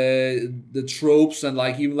of the tropes and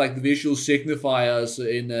even the visual signifiers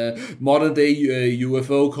in modern day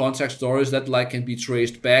UFO contact stories that can be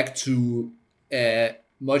traced back to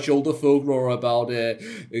much older folklore about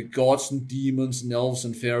gods and demons and elves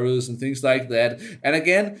and pharaohs and things like that. And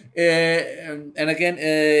again,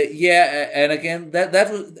 that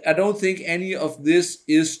was, I don't think any of this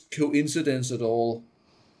is coincidence at all.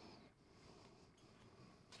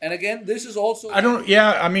 And again, this is also...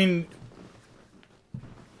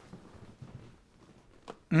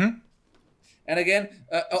 And again,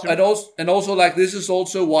 and also this is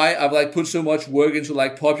also why I've put so much work into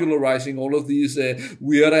popularizing all of these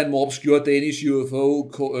weird and more obscure Danish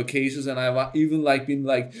UFO cases, and I've even been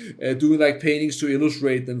doing paintings to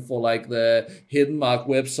illustrate them for the HidDenmark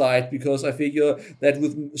website, because I figure that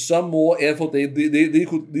with some more effort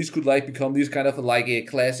these could become these kind of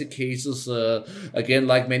classic cases again,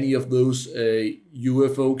 many of those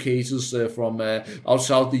UFO cases from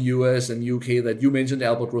outside the US and UK that you mentioned,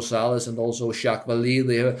 Albert Rosales and also Jacques Vallée,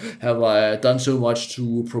 they have done so much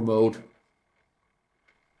to promote.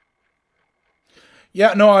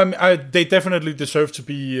 Yeah, no, they definitely deserve to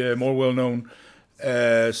be more well known.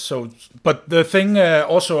 But the thing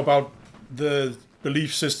also about the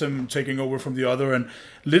belief system taking over from the other, and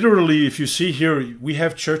literally, if you see here, we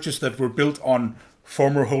have churches that were built on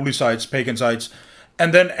former holy sites, pagan sites,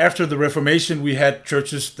 and then after the Reformation, we had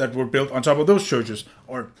churches that were built on top of those churches,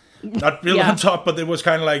 or not built on top, but it was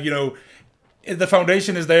kind of the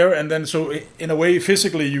foundation is there, and then so in a way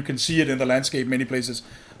physically you can see it in the landscape many places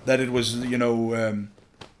that it was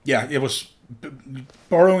it was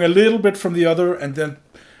borrowing a little bit from the other, and then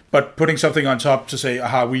but putting something on top to say,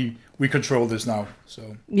 aha, we control this now.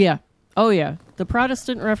 So the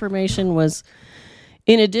Protestant Reformation was,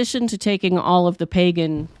 in addition to taking all of the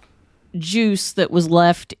pagan juice that was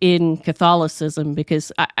left in Catholicism,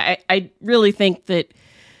 because I really think that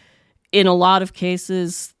in a lot of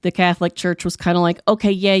cases, the Catholic Church was kind of like,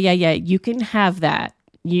 okay, yeah, you can have that.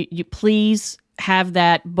 You please have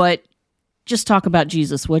that, but just talk about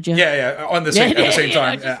Jesus, would you? Yeah, at the same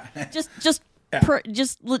time.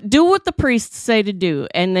 Just do what the priests say to do,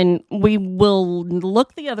 and then we will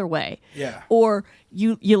look the other way. Yeah. Or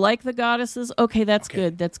you like the goddesses? Okay, that's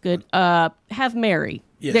good. That's good. Have Mary.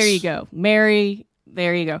 Yes. There you go. Mary.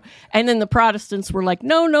 There you go. And then the Protestants were like,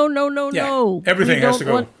 no. Everything has to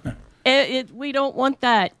go. We don't want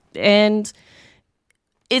that. And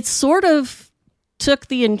it sort of took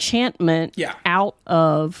the enchantment out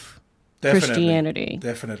of Christianity.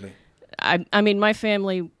 Definitely. I mean, my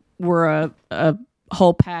family were a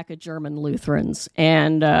whole pack of German Lutherans,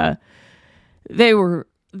 and they were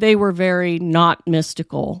very not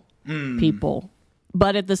mystical people.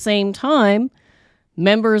 But at the same time,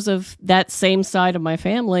 members of that same side of my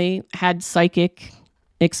family had psychic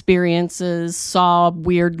experiences, saw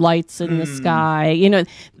weird lights in the sky. You know,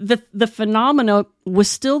 the phenomena was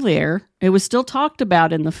still there. It was still talked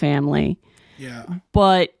about in the family. Yeah.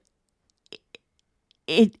 But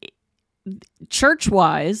it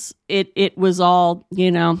church-wise, it was all,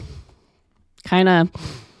 you know, kind of,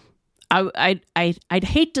 I'd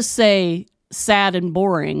hate to say sad and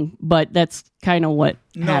boring, but that's kind of what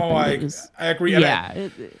happened. I agree. Yeah.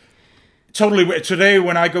 Totally. Today,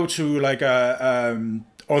 when I go to like a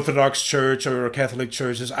Orthodox church or Catholic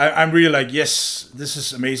churches, I'm really like, yes, this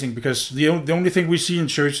is amazing, because the only thing we see in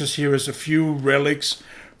churches here is a few relics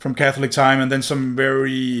from Catholic time, and then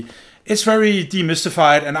it's very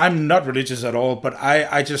demystified, and I'm not religious at all, but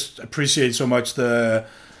I just appreciate so much the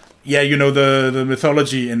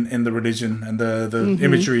mythology in the religion and the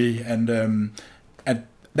imagery, and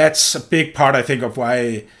that's a big part, I think, of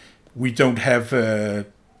why we don't have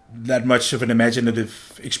that much of an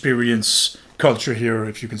imaginative experience culture here,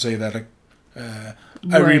 if you can say that.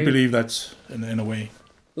 I really believe that in a way.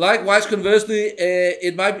 Likewise, conversely,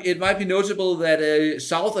 it might be notable that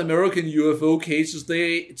South American UFO cases,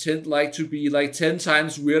 they tend like to be like 10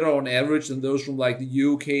 times weirder on average than those from like the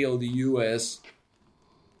UK or the US.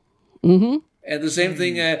 Mm-hmm. And the same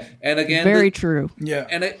thing, and again, very true. Yeah,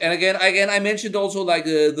 and again, I mentioned also like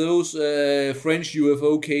those French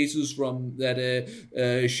UFO cases from that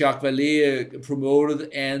Jacques Vallée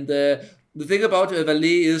promoted, and the thing about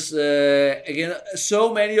Vallée is again,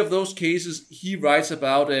 so many of those cases he writes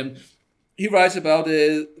about.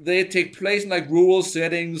 They take place in like rural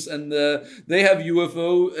settings, and they have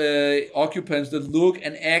UFO occupants that look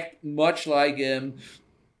and act much like.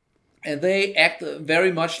 And they act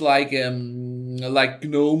very much like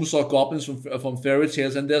gnomes or goblins from fairy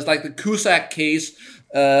tales. And there's like the Cusack case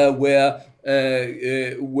where the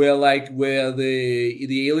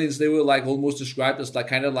aliens, they were like almost described as like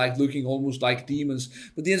kind of like looking almost like demons.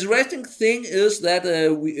 But the interesting thing is that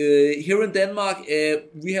we here in Denmark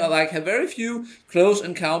we have very few close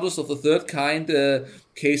encounters of the third kind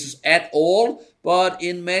cases at all. But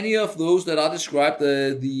in many of those that are described,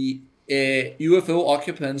 the UFO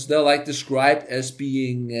occupants, they're like described as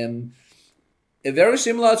being very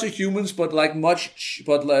similar to humans, but like much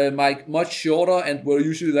shorter, and were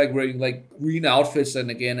usually like wearing like green outfits.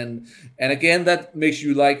 And again that makes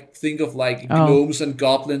you like think of like gnomes and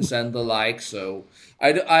goblins and the like. So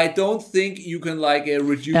I don't think you can like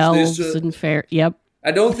reduce elves this to and fair. Yep. I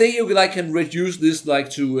don't think you like can reduce this like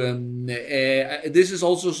to this is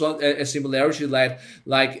also a similarity that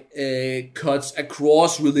like cuts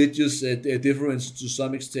across religious difference to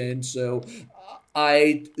some extent. So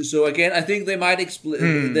I think they might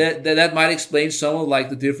explain that might explain some of like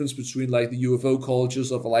the difference between like the UFO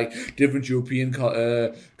cultures of like different European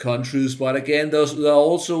countries. But again, there's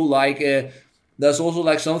also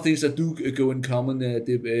like some things that do go in common,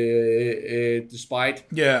 despite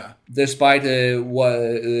what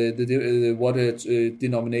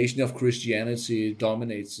denomination of Christianity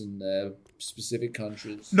dominates in specific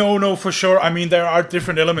countries. No, for sure. I mean, there are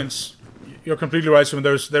different elements. You're completely right. So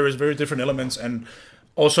there is very different elements, and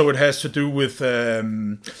also it has to do with.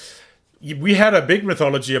 We had a big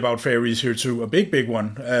mythology about fairies here too, a big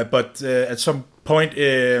one. But at some point.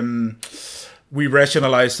 We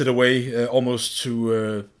rationalized it away almost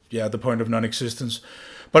to the point of non-existence.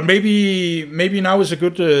 But maybe now is a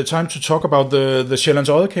good time to talk about the Sjællands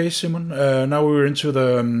Odde case, Simon. Now we're into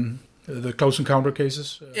the close encounter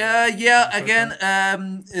cases. Again,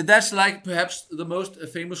 that's like perhaps the most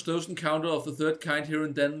famous close encounter of the third kind here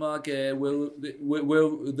in Denmark, where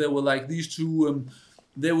there were like these two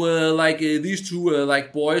there were like these two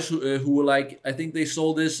like boys who were like, I think they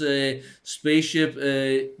saw this spaceship.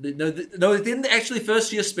 No, they didn't actually first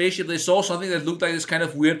see a spaceship. They saw something that looked like this kind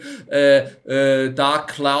of weird dark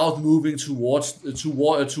cloud moving towards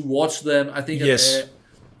them. I think. Yes.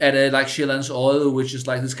 At like Sjællands Odde, which is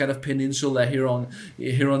like this kind of peninsula here on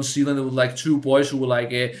Zealand. There were like two boys who were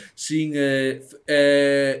like seeing.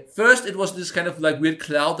 First, it was this kind of like weird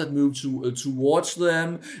cloud that moved towards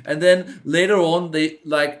them, and then later on, it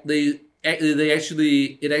actually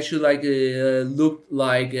like looked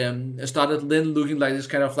like started then looking like this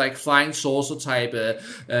kind of like flying saucer type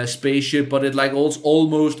spaceship, but it like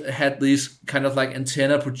almost had this kind of like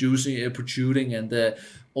antenna protruding and.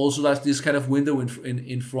 Also, like this kind of window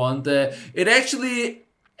in front. It actually,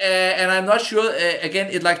 and I'm not sure. Again,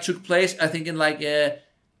 it like took place. I think in like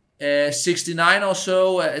 69 or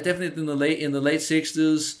so. Definitely in the late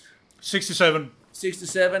 60s. 67.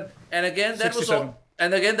 67. And again, that 67.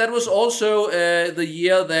 that was also the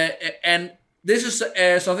year that and. This is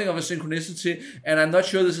something of a synchronicity, and I'm not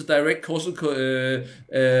sure there's a direct causal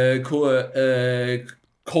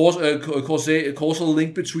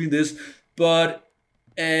link between this, but.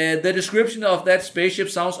 The description of that spaceship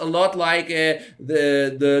sounds a lot like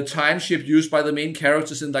the time ship used by the main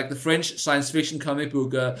characters in like the French science fiction comic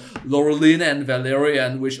book Laureline and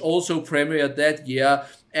Valerian, which also premiered that year.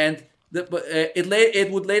 And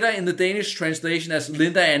it would later in the Danish translation as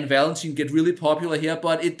Linda and Valentine get really popular here,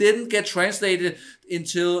 but it didn't get translated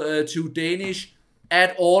into to Danish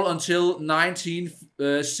at all until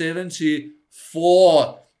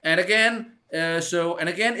 1974. And again. Is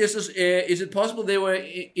it possible they were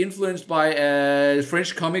influenced by a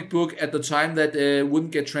French comic book at the time that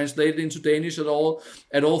wouldn't get translated into Danish at all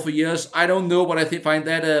for years? I don't know, but I find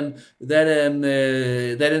that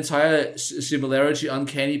entire similarity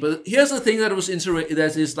uncanny. But here's the thing that is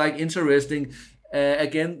interesting.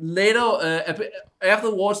 Again, later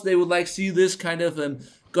afterwards, they would like see this kind of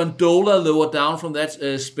gondola lower down from that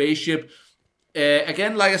spaceship.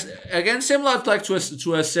 Similar like to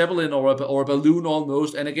a Zeppelin or a balloon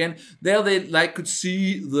almost, and again there they like could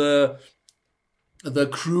see the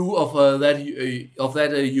crew of that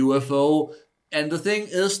UFO, and the thing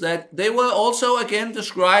is that they were also again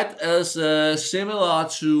described as similar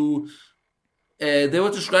to. They were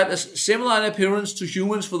described as similar in appearance to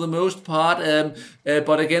humans for the most part,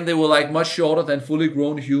 but again they were like much shorter than fully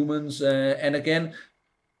grown humans, and again.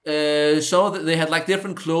 They had like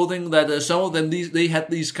different clothing that some of them they had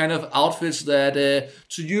these kind of outfits that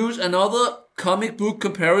to use another comic book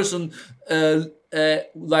comparison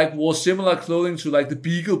like wore similar clothing to like the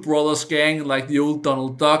Beagle Brothers gang, like the old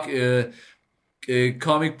Donald Duck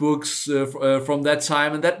comic books from that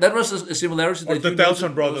time, and that was a similarity. Or the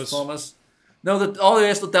Dalton Brothers. Thomas. No, the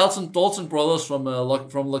Dalton Brothers from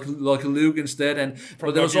Lucky Luke instead, and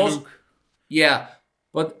but there was also Luke. Yeah.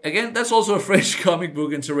 But again, that's also a French comic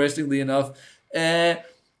book, interestingly enough. And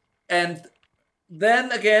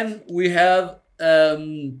then again, we have...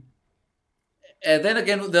 and then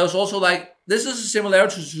again, there's also like... This is a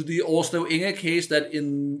similarity to the Oslo Inge case that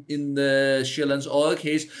in the Sjællands Odde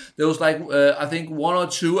case, there was like, I think, one or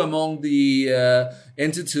two among the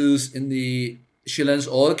entities in the Sjællands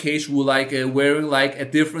Odde case were like wearing like a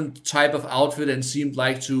different type of outfit and seemed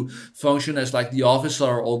like to function as like the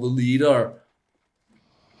officer or the leader.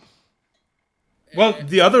 Well,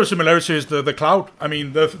 the other similarity is the cloud. I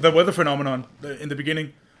mean, the weather phenomenon in the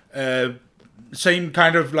beginning. Same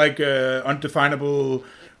kind of like undefinable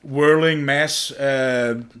whirling mass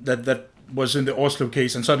that was in the Oslo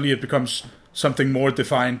case, and suddenly it becomes something more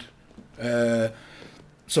defined.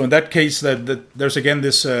 So in that case, that there's again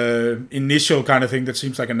this initial kind of thing that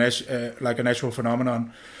seems like a natural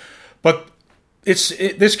phenomenon. But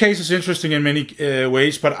this case is interesting in many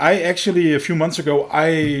ways. But I actually, a few months ago,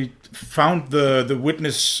 I found the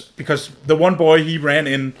witness, because the one boy, he ran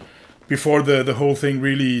in before the whole thing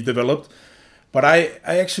really developed. But I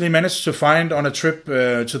actually managed to find on a trip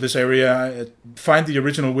to this area, find the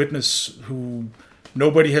original witness who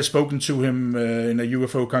nobody has spoken to him in a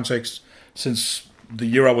UFO context since the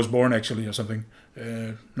year I was born, actually, or something,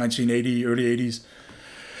 1980, early 80s.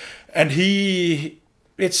 And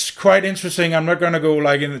it's quite interesting. I'm not going to go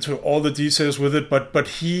like into all the details with it, but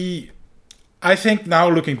I think now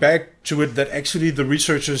looking back to it, that actually the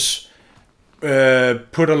researchers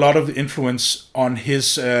put a lot of influence on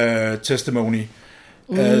his testimony.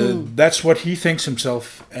 That's what he thinks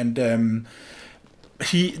himself, and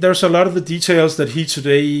there's a lot of the details that he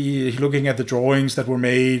today, looking at the drawings that were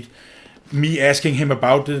made, me asking him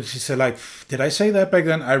about it, he said like, did I say that back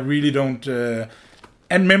then? I really don't.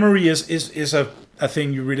 And memory is a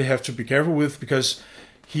thing you really have to be careful with, because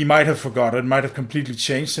he might have forgotten, might have completely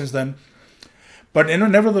changed since then. But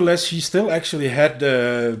nevertheless, he still actually had.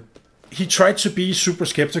 He tried to be super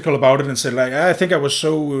skeptical about it and said, like, I think I was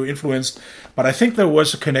so influenced, but I think there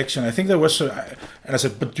was a connection. I think there was. And I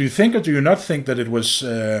said, but do you think or do you not think that it was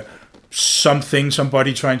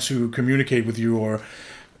somebody trying to communicate with you? Or,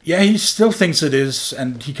 yeah, he still thinks it is,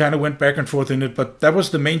 and he kind of went back and forth in it. But that was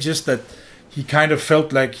the main gist, that he kind of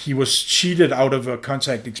felt like he was cheated out of a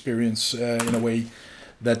contact experience in a way,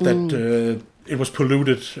 that it was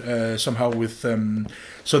polluted somehow with.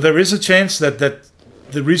 So there is a chance that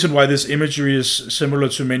the reason why this imagery is similar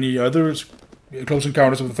to many other close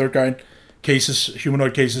encounters of the third kind cases,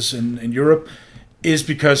 humanoid cases in Europe, is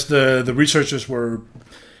because the researchers were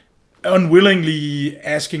unwillingly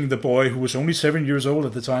asking the boy, who was only 7 years old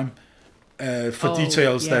at the time, for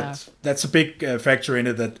details. Yeah. That's a big factor in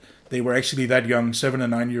it, that they were actually that young, 7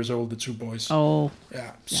 and 9 years old, the two boys. Oh,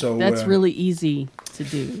 yeah. So that's really easy to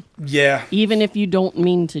do. Yeah. Even if you don't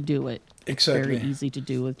mean to do it. Exactly. Very easy to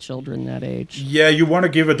do with children that age. Yeah, you want to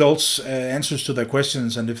give adults answers to their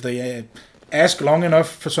questions, and if they ask long enough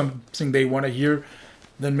for something they want to hear,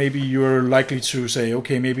 then maybe you're likely to say,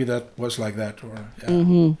 okay, maybe that was like that.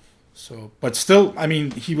 Or So, but still, I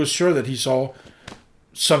mean, he was sure that he saw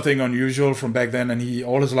something unusual from back then, and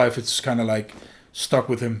all his life it's kind of like stuck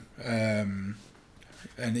with him, and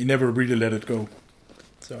he never really let it go.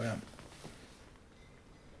 So yeah.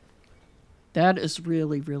 That is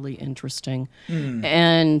really, really interesting.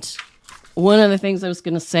 And one of the things I was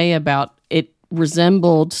going to say about it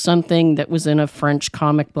resembled something that was in a French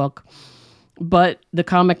comic book, but the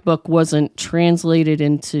comic book wasn't translated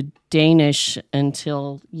into Danish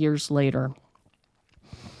until years later.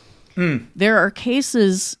 There are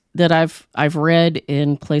cases that I've read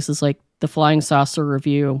in places like the Flying Saucer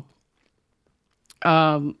Review,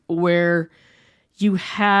 where you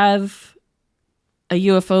have a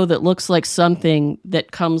UFO that looks like something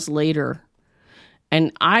that comes later.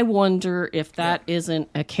 And I wonder if that isn't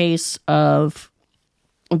a case of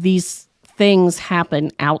these things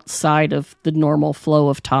happen outside of the normal flow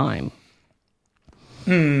of time.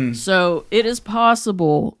 So it is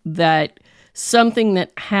possible that something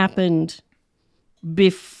that happened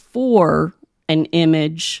before an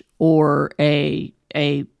image or a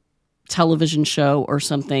television show or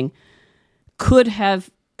something could have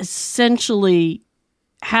essentially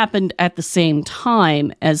happened at the same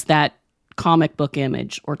time as that comic book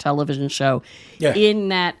image or television show in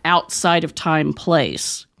that outside of time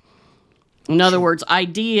place. In other words,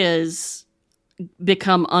 ideas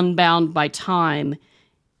become unbound by time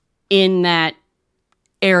in that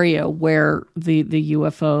area where the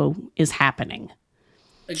UFO is happening.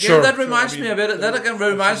 Again, that reminds me a bit. That again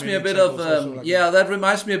reminds me a bit of. That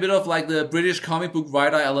reminds me a bit of like the British comic book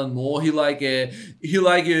writer Alan Moore. He used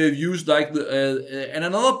like and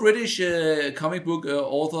another British comic book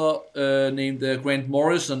author named Grant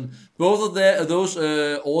Morrison. Both of those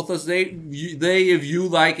authors they view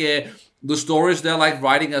like the stories they're like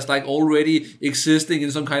writing as like already existing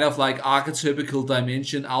in some kind of like archetypical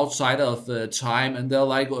dimension outside of time, and they're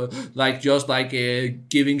like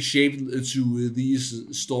giving shape to these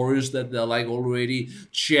stories that they're like already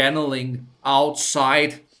channeling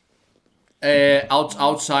outside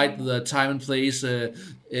the time and place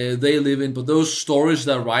they live in. But those stories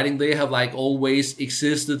they're writing, they have like always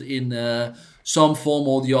existed in some form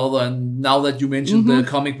or the other. And now that you mentioned the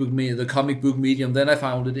comic book medium, then I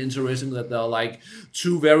found it interesting that there are like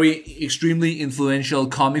two very extremely influential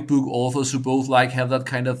comic book authors who both like have that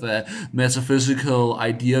kind of metaphysical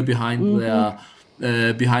idea behind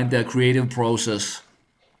their creative process.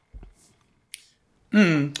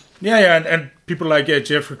 Yeah, and people like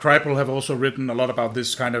Jeffrey Kripal have also written a lot about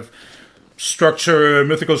this kind of structure,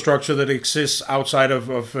 mythical structure that exists outside of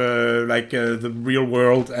the real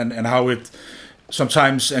world, and how it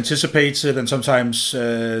sometimes anticipates it and sometimes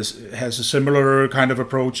has a similar kind of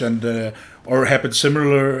approach, and or happens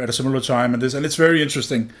at a similar time, and it's very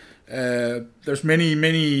interesting. There's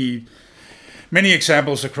many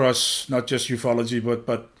examples across not just ufology,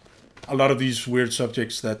 but a lot of these weird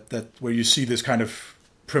subjects that where you see this kind of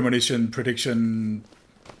premonition, prediction,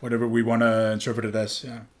 whatever we want to interpret it as.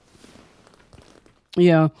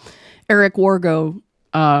 Yeah. Eric Wargo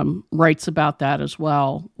writes about that as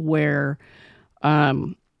well, where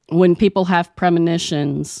when people have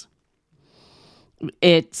premonitions,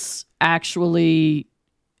 it's actually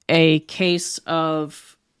a case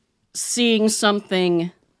of seeing something.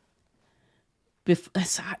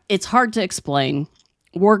 It's hard to explain.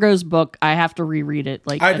 Wargo's book, I have to reread it.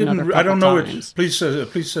 I don't know it. Please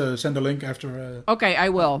send a link after. Okay, I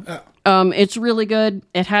will. It's really good.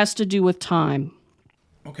 It has to do with time.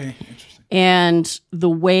 Okay, interesting. And the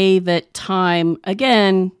way that time,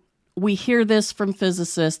 again, we hear this from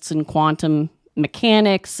physicists and quantum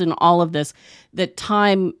mechanics and all of this, that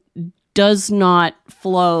time does not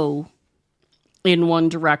flow in one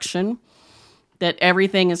direction, that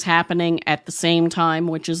everything is happening at the same time,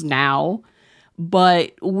 which is now.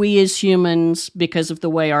 But we as humans, because of the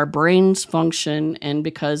way our brains function and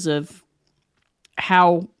because of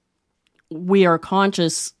how we are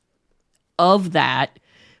conscious of that,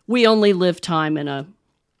 we only live time in a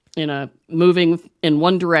moving in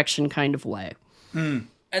one direction kind of way. And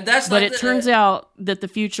that's but it turns out that the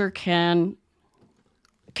future can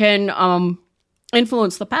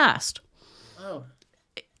influence the past. Oh.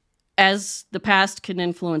 As the past can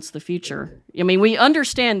influence the future. I mean, we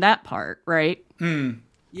understand that part, right?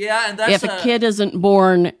 Yeah, and that's if a kid isn't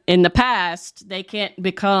born in the past, they can't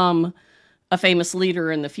become a famous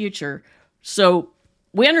leader in the future. So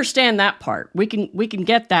we understand that part. We can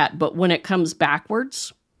get that, but when it comes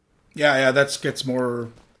backwards, that gets more.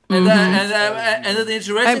 And the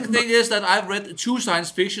interesting thing is that I've read 2 science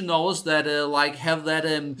fiction novels that have that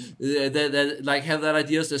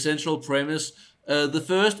idea as the central premise. The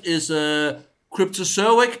first is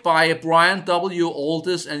Cryptozoic by Brian W.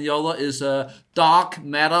 Aldiss, and the other is Dark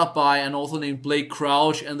Matter by an author named Blake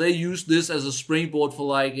Crouch, and they use this as a springboard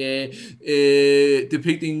for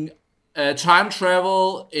depicting time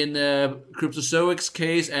travel in Cryptozoic's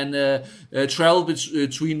case, and travel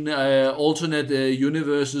between alternate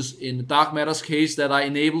universes in Dark Matter's case that are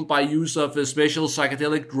enabled by use of special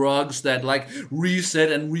psychedelic drugs that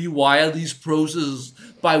reset and rewire these processes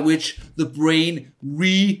by which the brain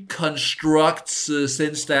reconstructs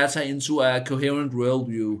sense data into a coherent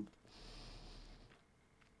worldview.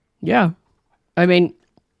 Yeah. I mean,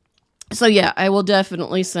 so yeah, I will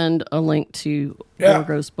definitely send a link to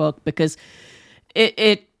Borgo's book because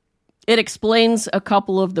it explains a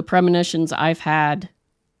couple of the premonitions I've had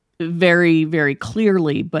very, very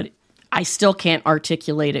clearly, but I still can't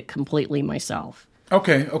articulate it completely myself.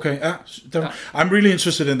 Okay. I'm really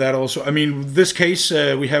interested in that also. I mean, this case,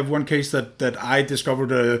 we have one case that I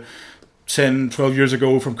discovered 10, 12 years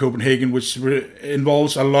ago from Copenhagen, which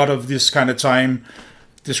involves a lot of this kind of time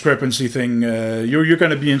discrepancy thing. You're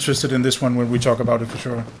going to be interested in this one when we talk about it for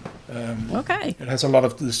sure. Okay. It has a lot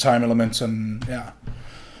of this time elements and yeah.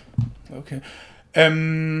 Okay.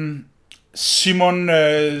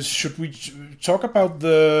 Simon, should we talk about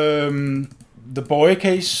the boy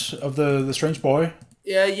case of the strange boy?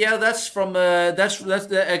 Yeah, that's from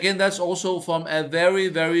that's also from a very,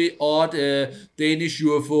 very odd Danish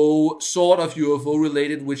UFO, sort of UFO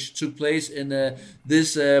related, which took place in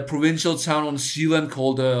this provincial town on Zealand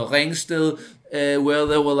called Ringsted, where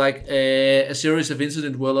there were a series of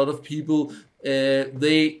incidents where a lot of people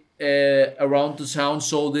around the town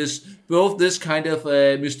saw both this kind of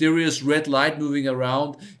mysterious red light moving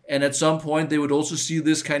around, and at some point they would also see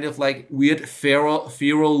this kind of weird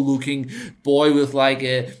feral looking boy with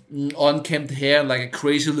unkempt hair and a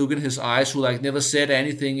crazy look in his eyes, who never said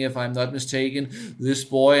anything, if I'm not mistaken, this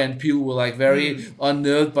boy, and people were very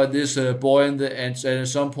unnerved by this boy, and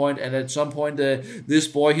at some point this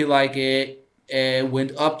boy, he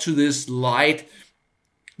went up to this light,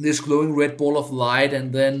 this glowing red ball of light,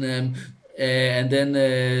 and then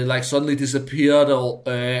suddenly disappeared,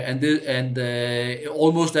 and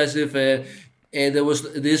almost as if there was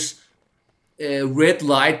this red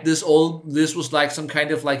light. This was some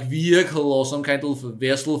kind of vehicle or some kind of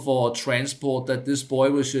vessel for transport that this boy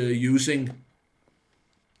was using.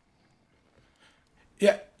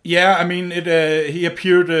 Yeah. I mean, he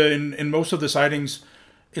appeared in most of the sightings.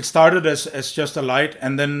 It started as just a light,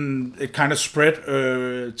 and then it kind of spread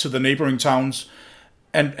to the neighboring towns,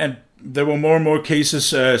 and there were more and more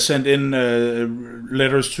cases sent in,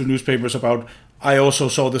 letters to newspapers about, I also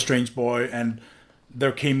saw the strange boy, and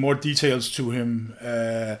there came more details to him.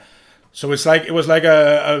 So it was like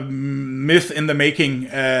a myth in the making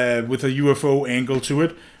with a UFO angle to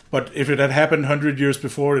it. But if it had happened 100 years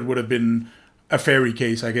before, it would have been a fairy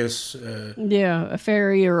case, I guess. A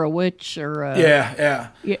fairy or a witch or a...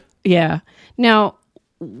 Yeah. Now,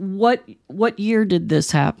 what year did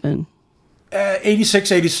this happen?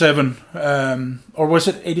 86, 87, or was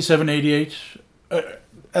it 87, 88?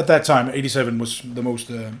 At that time, 87 was the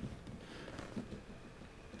most...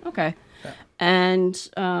 Okay. Yeah.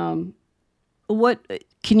 And what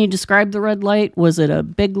can you describe the red light? Was it a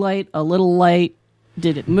big light, a little light?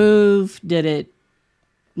 Did it move? Did it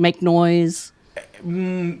make noise?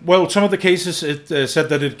 Well, some of the cases, it said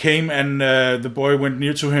that it came and the boy went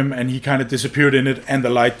near to him and he kind of disappeared in it and the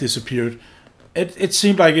light disappeared. It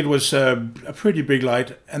seemed like it was a pretty big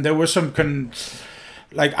light, and there were some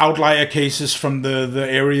like outlier cases from the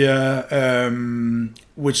area,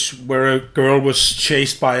 where a girl was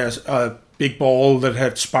chased by a big ball that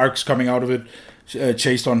had sparks coming out of it,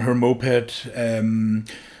 chased on her moped.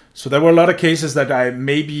 So there were a lot of cases that I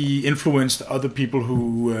maybe influenced other people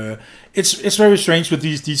who. It's very strange with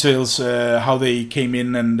these details how they came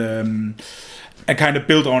in and kind of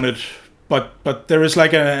built on it. But there is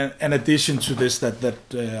like an addition to this that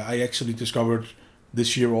I actually discovered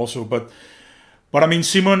this year also. But I mean,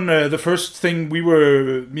 Simon, the first thing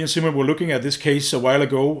me and Simon were looking at this case a while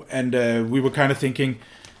ago, and we were kind of thinking,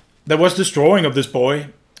 there was this drawing of this boy,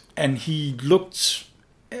 and he looked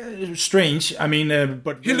strange. I mean,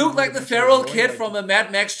 but he looked like the feral kid from a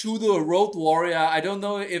Mad Max 2, The Road Warrior. I don't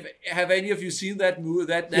know if have any of you seen that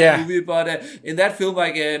movie, movie, but in that film,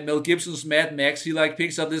 like Mel Gibson's Mad Max, he like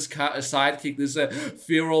picks up this sidekick, this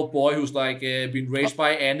feral boy who's like been raised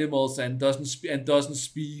by animals and doesn't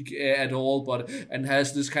speak at all, and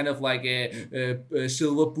has this kind of like a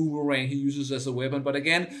silver boomerang he uses as a weapon. But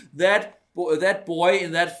again, that boy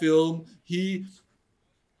in that film, he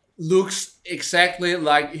looks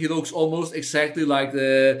almost exactly like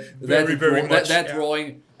that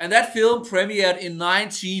drawing. And that film premiered in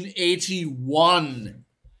 1981.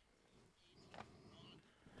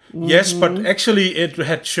 Yes, but actually it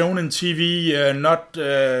had shown in TV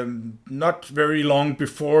not very long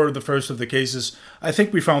before the first of the cases. I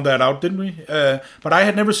think we found that out, didn't we? But I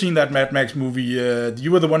had never seen that Mad Max movie.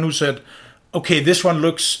 You were the one who said, okay, this one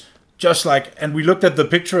looks just like, and we looked at the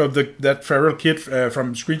picture of that feral kid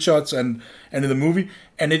from screenshots and in the movie,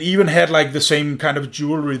 and it even had like the same kind of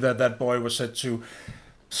jewelry that boy was said to.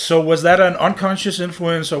 So was that an unconscious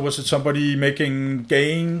influence, or was it somebody making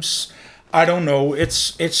games? I don't know.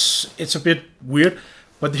 It's a bit weird,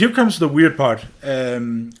 but here comes the weird part.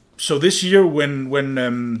 So this year,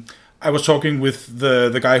 when I was talking with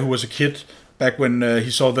the guy who was a kid back when he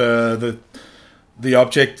saw the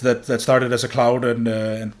object that started as a cloud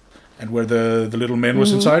and where the little man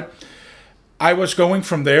was inside, I was going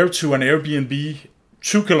from there to an Airbnb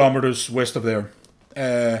 2 kilometers west of there.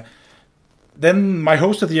 Then my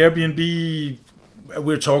host at the Airbnb, we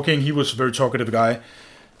were talking. He was a very talkative guy.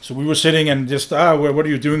 So we were sitting and just, what are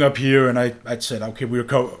you doing up here? And I said, okay, we're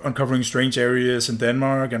uncovering strange areas in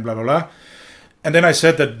Denmark and blah, blah, blah. And then I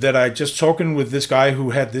said that I just talking with this guy who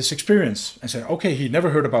had this experience. I said, okay, he'd never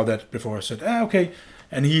heard about that before. I said, okay.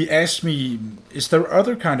 And he asked me, is there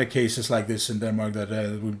other kind of cases like this in Denmark that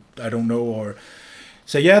I don't know? Or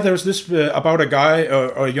say, yeah, there's this about a guy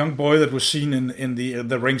or a young boy that was seen in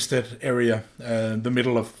the Ringsted area, the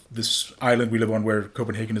middle of this island we live on where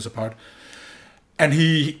Copenhagen is a part. And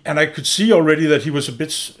I could see already that he was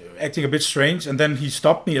acting a bit strange. And then he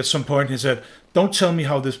stopped me at some point. And he said, don't tell me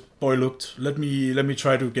how this boy looked. Let me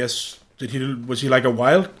try to guess. Was he like a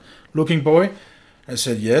wild looking boy? I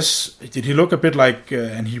said, yes. Did he look a bit like,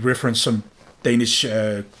 and he referenced some Danish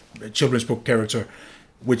children's book character,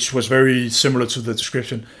 which was very similar to the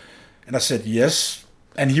description. And I said, yes.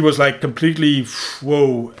 And he was like completely,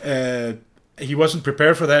 whoa. He wasn't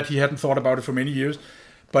prepared for that. He hadn't thought about it for many years.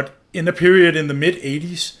 But in a period in the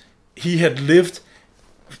mid-'80s, he had lived,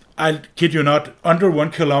 I kid you not, under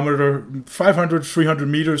 1 kilometer, 500, 300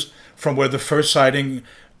 meters from where the first sighting,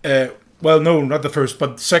 no, not the first,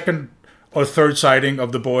 but second or third sighting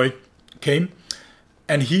of the boy came.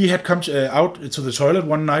 And he had come out to the toilet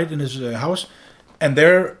one night in his house, and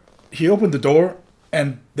there he opened the door,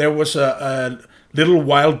 and there was a little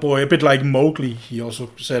wild boy, a bit like Mowgli, he also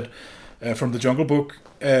said, from the Jungle Book,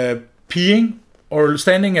 peeing or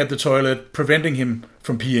standing at the toilet, preventing him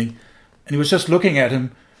from peeing. And he was just looking at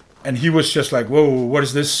him, and he was just like, whoa, what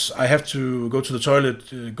is this? I have to go to the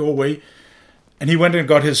toilet, go away. And he went and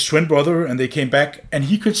got his twin brother, and they came back, and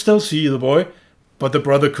he could still see the boy, but the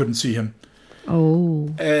brother couldn't see him.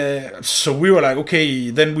 Oh. So we were like, okay,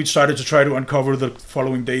 then we started to try to uncover the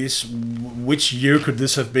following days, which year could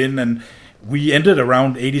this have been? And we ended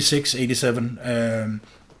around 86, 87.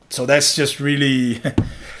 So that's just really...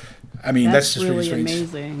 I mean, that's just really strange.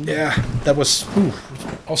 Amazing. Yeah, that was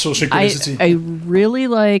also synchronicity. I really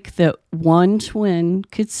like that one twin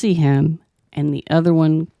could see him and the other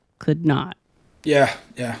one could not. Yeah.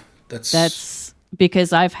 That's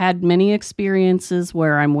because I've had many experiences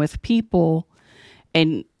where I'm with people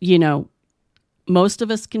and, most of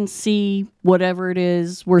us can see whatever it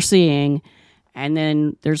is we're seeing. And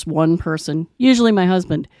then there's one person, usually my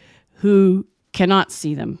husband, who cannot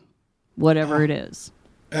see them, whatever it is.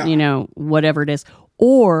 Yeah. Whatever it is.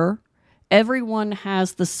 Or everyone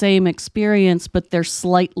has the same experience, but they're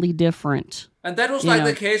slightly different. And that was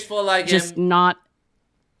the case for just not.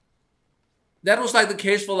 That was like the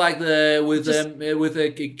case for like with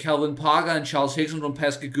Calvin Parker and Charles Hickson from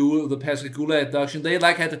Pascagoula, the Pascagoula abduction. They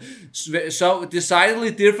like had so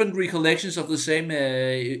decidedly different recollections of the same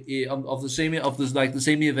the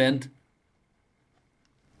same event.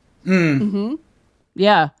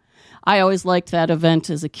 Yeah. I always liked that event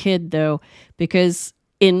as a kid, though, because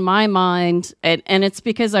in my mind, and it's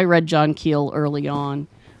because I read John Keel early on,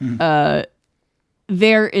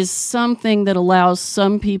 there is something that allows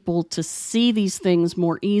some people to see these things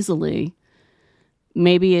more easily.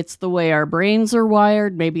 Maybe it's the way our brains are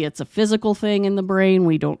wired. Maybe it's a physical thing in the brain.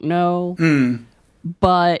 We don't know.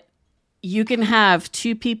 But you can have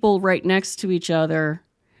two people right next to each other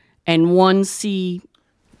and one see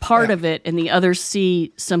part of it and the other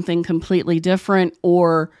see something completely different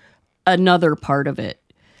or another part of it.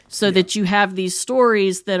 So that you have these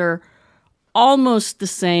stories that are almost the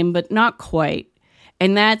same, but not quite.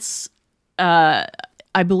 And that's, I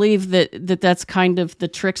believe that's kind of the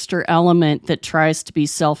trickster element that tries to be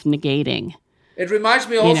self-negating. It reminds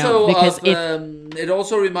me also it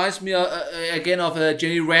also reminds me again of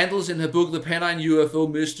Jenny Randles in her book The Pennine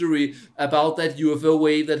UFO Mystery, about that UFO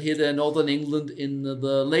wave that hit northern England in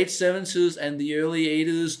the late 70s and the early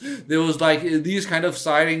 80s. There was like these kind of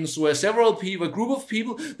sightings where a group of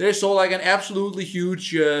people, they saw like an absolutely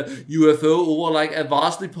huge UFO over like a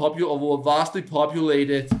vastly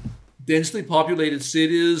populated densely populated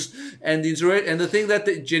cities, and the thing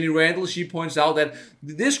that Jenny Randall, she points out that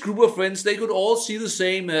this group of friends, they could all see the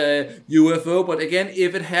same UFO, but again,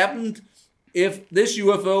 if this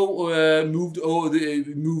UFO moved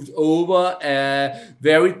over a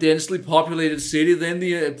very densely populated city, then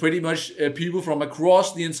pretty much people from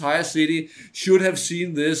across the entire city should have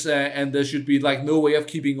seen this, and there should be like no way of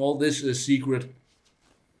keeping all this secret.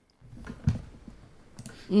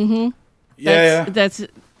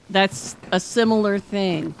 That's a similar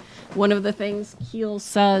thing. One of the things Keel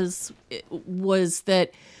says was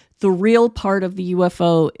that the real part of the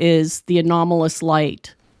UFO is the anomalous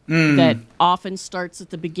light that often starts at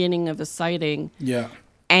the beginning of a sighting. Yeah.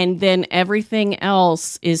 And then everything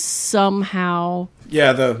else is somehow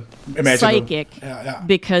the psychic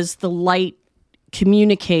because the light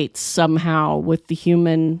communicates somehow with the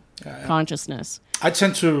human consciousness. I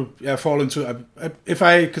tend to fall into... if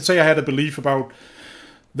I could say I had a belief about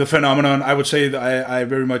the phenomenon, I would say that I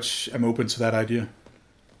very much am open to that idea.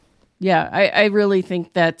 Yeah, I really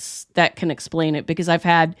think that can explain it, because I've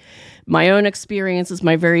had my own experiences.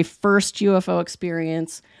 My very first UFO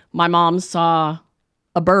experience, my mom saw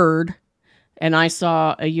a bird and I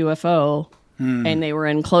saw a UFO, and they were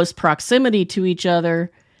in close proximity to each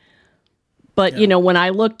other. But, when I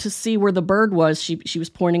looked to see where the bird was, she was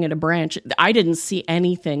pointing at a branch. I didn't see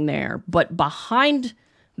anything there, but behind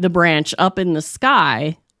the branch up in the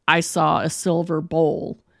sky, I saw a silver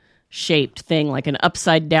bowl shaped thing, like an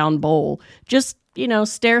upside down bowl, just,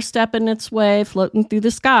 stair-stepping its way, floating through the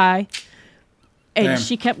sky. And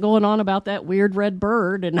she kept going on about that weird red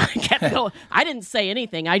bird, and I kept going. I didn't say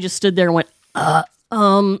anything. I just stood there and went, What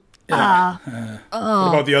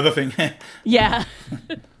about the other thing? Yeah.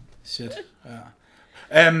 Shit.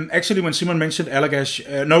 Actually, when Simon mentioned Allagash,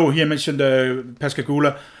 he mentioned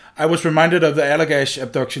Pascagoula, I was reminded of the Allagash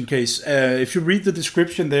abduction case. If you read the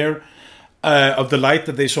description there of the light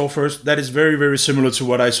that they saw first, that is very, very similar to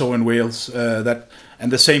what I saw in Wales.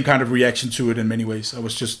 And the same kind of reaction to it in many ways. I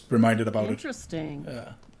was just reminded about Interesting.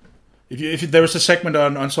 If there was a segment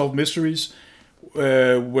on Unsolved Mysteries,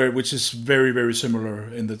 which is very, very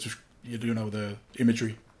similar in the the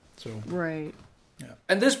imagery. So right. Yeah.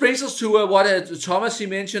 And this brings us to what Thomas, he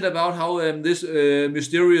mentioned about how this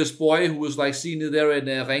mysterious boy who was like seen there in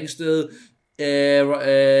Ringsted,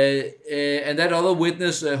 and that other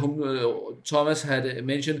witness whom Thomas had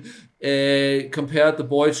mentioned compared the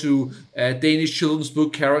boy to a Danish children's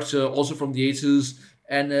book character also from the 80s.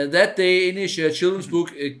 And that Danish children's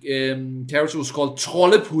book character was called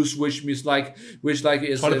Trollepus, which means means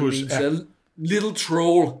little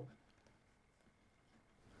troll.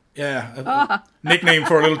 Yeah, nickname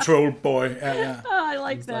for a little troll boy. Yeah. Oh, I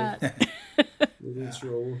like that. Little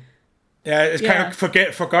troll. Yeah, it's kind of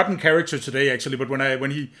forgotten character today, actually. But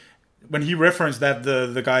when he referenced that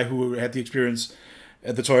the guy who had the experience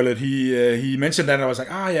at the toilet, he mentioned that, and I was like,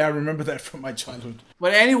 I remember that from my childhood.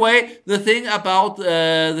 But anyway, the thing about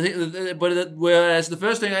whereas the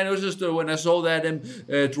first thing I noticed when I saw that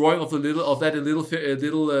drawing of that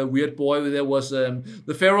little weird boy there was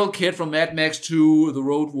the feral kid from Mad Max 2, the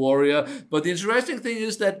Road Warrior. But the interesting thing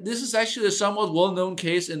is that this is actually a somewhat well-known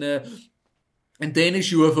case in in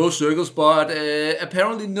Danish UFO circles, but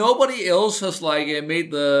apparently nobody else has made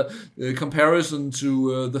the comparison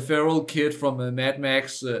to the feral kid from Mad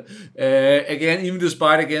Max. Again, even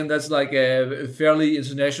despite that's a fairly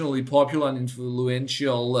internationally popular and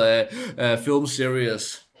influential film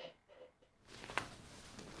series.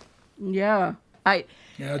 Yeah, I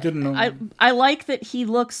didn't know. I like that he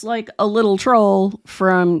looks like a little troll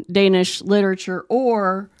from Danish literature,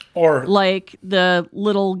 or like the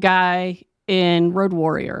little guy in Road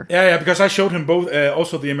Warrior. Yeah, because I showed him both,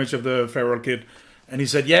 also the image of the feral kid, and he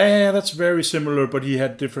said, yeah, that's very similar, but he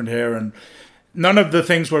had different hair, and none of the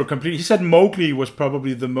things were complete. He said Mowgli was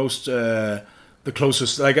probably the most, the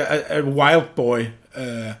closest, like a wild boy.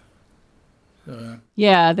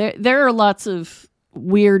 Yeah, there are lots of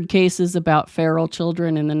weird cases about feral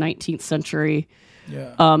children in the 19th century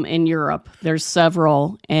in Europe. There's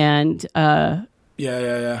several, and...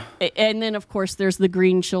 Yeah. And then, of course, there's the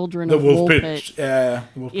green children the of Wolf-Pit.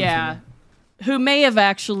 Yeah, who may have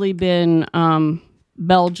actually been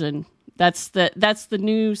Belgian. That's the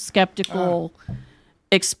new skeptical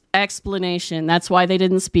explanation. That's why they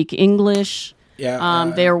didn't speak English.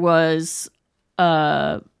 There was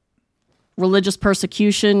religious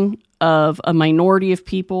persecution of a minority of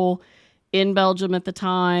people in Belgium at the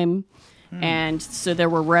time, and so there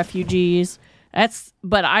were refugees.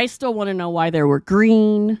 But I still want to know why they were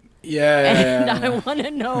green. I want to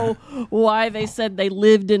know why they said they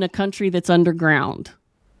lived in a country that's underground.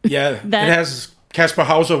 Yeah, it has Caspar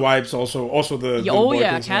Hauser vibes also. Also the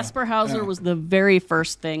Caspar Hauser was the very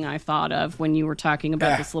first thing I thought of when you were talking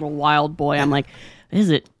about this little wild boy. I'm like,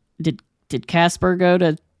 did Caspar go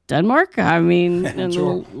to Denmark? I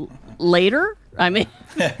mean, later? I mean...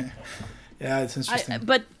 Yeah, it's interesting.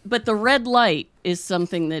 But the red light is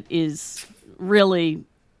something that is... really,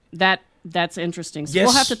 that's interesting. So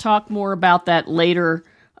we'll have to talk more about that later,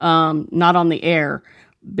 not on the air,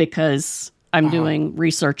 because I'm doing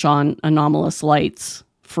research on anomalous lights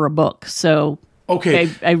for a book. So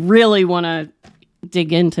I really want to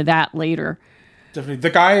dig into that later. Definitely.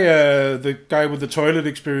 The guy with the toilet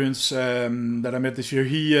experience that I met this year,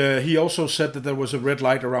 he also said that there was a red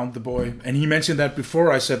light around the boy, and he mentioned that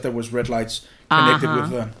before I said there was red lights connected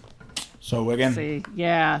with the... So again,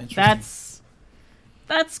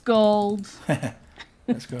 That's gold.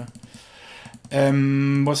 That's good.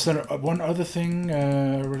 Was there one other thing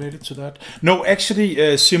related to that? No,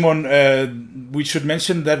 actually, Simon, we should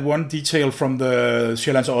mention that one detail from the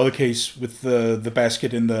Sjællands Odde case with the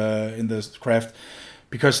basket in the craft,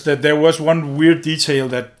 because there was one weird detail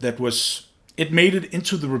that was, it made it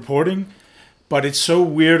into the reporting, but it's so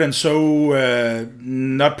weird and so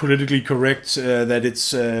not politically correct that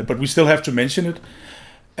it's, but we still have to mention it.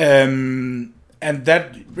 And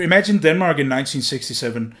that, imagine Denmark in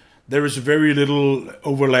 1967. There is very little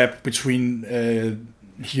overlap between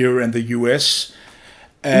here and the US.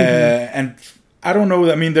 And I don't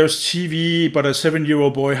know, I mean, there's TV, but a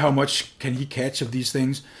 7-year-old boy, how much can he catch of these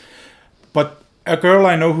things? But a girl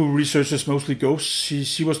I know who researches mostly ghosts,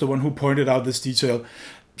 she was the one who pointed out this detail.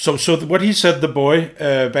 So what he said, the boy,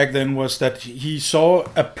 back then, was that he saw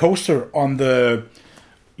a poster on the...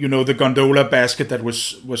 the gondola basket that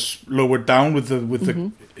was lowered down with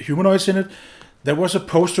the humanoids in it. There was a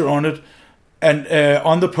poster on it, and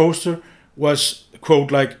on the poster was, quote,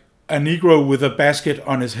 like, a Negro with a basket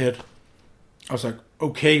on his head. I was like,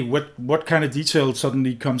 okay, what kind of detail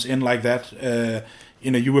suddenly comes in like that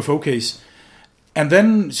in a UFO case? And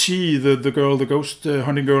then the ghost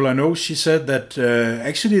hunting girl I know, she said that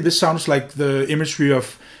actually this sounds like the imagery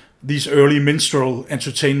of these early minstrel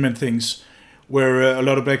entertainment things, where a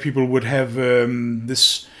lot of black people would have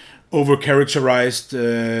this over-characterized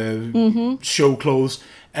show clothes.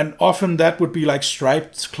 And often that would be like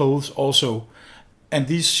striped clothes also. And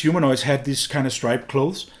these humanoids had these kind of striped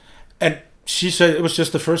clothes. And she said it was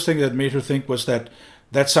just the first thing that made her think was that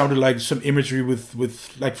sounded like some imagery with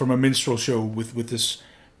like from a minstrel show with this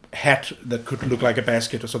hat that could look like a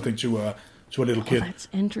basket or something to a little kid. That's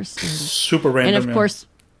interesting. Super random. And of course,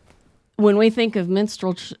 when we think of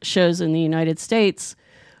minstrel shows in the United States,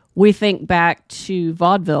 we think back to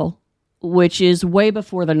vaudeville, which is way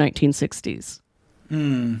before the 1960s.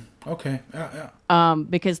 Okay. Yeah.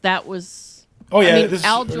 Because that was...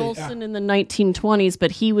 Al Jolson in the 1920s,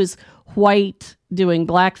 but he was white doing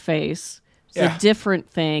blackface. It's a different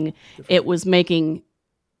thing. It was making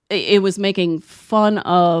fun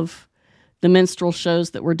of the minstrel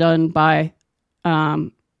shows that were done by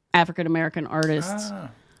African American artists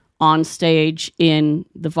on stage in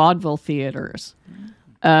the vaudeville theaters.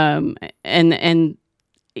 And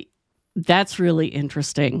that's really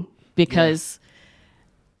interesting because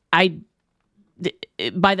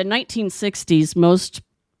by the 1960s, most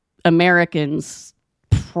Americans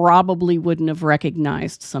probably wouldn't have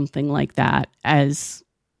recognized something like that as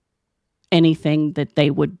anything that they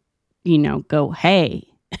would, go, hey,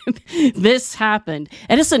 this happened.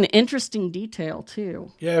 And it's an interesting detail,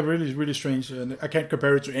 too. Yeah, really, really strange. And I can't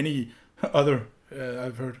compare it to any other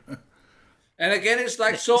I've heard. And again, it's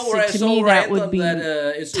like so me, random that would be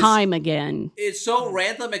it's time again. It's so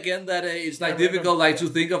random again that it's like difficult like to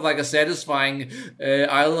think of like a satisfying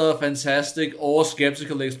either fantastic or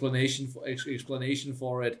skeptical explanation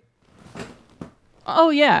for it.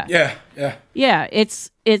 Oh yeah. Yeah.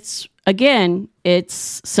 It's again,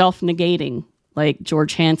 it's self-negating, like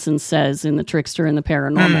George Hansen says in The Trickster and the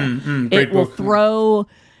Paranormal. It will throw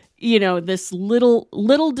this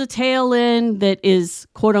little detail in that is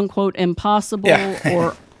quote unquote impossible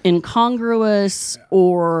or incongruous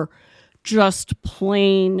or just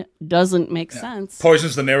plain doesn't make sense.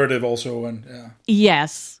 Poisons the narrative also. And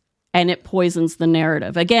yes. And it poisons the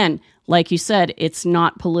narrative. Again, like you said, it's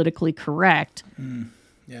not politically correct,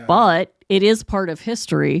 but it is part of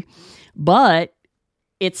history, but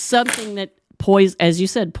it's something that as you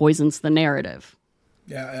said, poisons the narrative.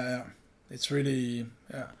 Yeah. It's really,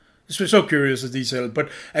 It's so curious, the detail. But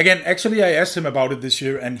again, actually, I asked him about it this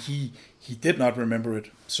year, and he did not remember it.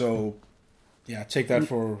 So, take that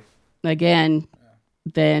for... Again,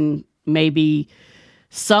 then maybe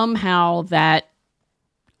somehow that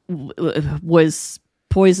was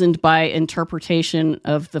poisoned by interpretation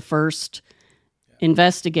of the first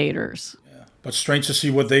investigators. Yeah. But strange to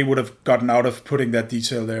see what they would have gotten out of putting that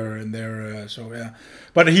detail there in there.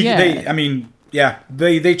 But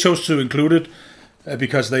they chose to include it.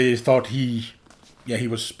 Because they thought he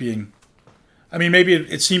was being... I mean, maybe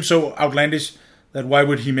it seems so outlandish that why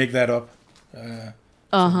would he make that up?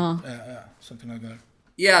 Something like that.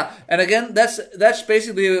 Yeah, and again, that's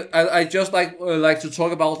basically... I just like to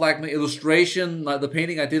talk about like my illustration, like the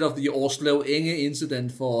painting I did of the Oslo Inge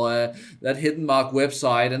incident for that HidDenmark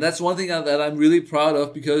website. And that's one thing that I'm really proud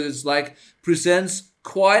of, because it's like presents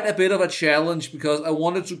quite a bit of a challenge, because I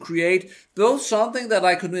wanted to create both something that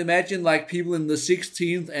I could imagine like people in the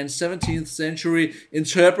 16th and 17th century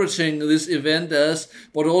interpreting this event as,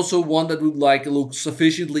 but also one that would like look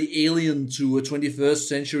sufficiently alien to 21st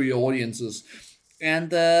century audiences. And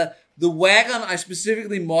the wagon I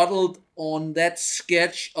specifically modeled on that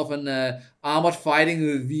sketch of an armored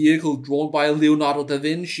fighting vehicle drawn by Leonardo da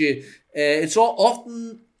Vinci. It's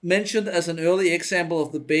often mentioned as an early example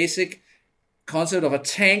of the basic concept of a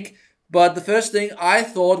tank, but the first thing I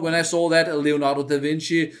thought when I saw that Leonardo da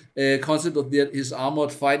Vinci concept of his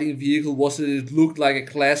armored fighting vehicle was that it looked like a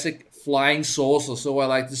classic flying saucer. So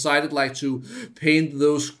I decided to paint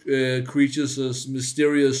those creatures as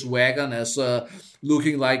mysterious wagon as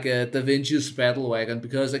looking like Da Vinci's battle wagon,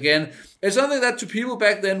 because again, it's something that to people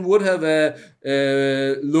back then would have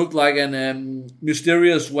looked like an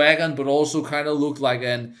mysterious wagon, but also kind of looked like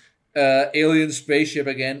an alien spaceship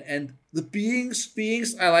again. And the beings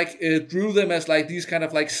I drew them as like these kind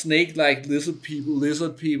of like snake-like lizard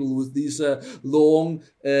people with these long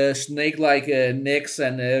snake-like necks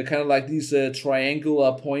and kind of like these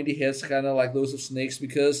triangular pointy heads, kind of like those of snakes,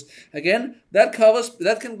 because again that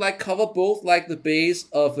can like cover both like the base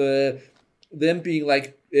of them being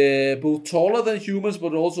like both taller than humans,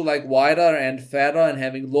 but also like wider and fatter and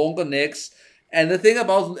having longer necks. And the thing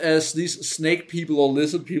about these snake people or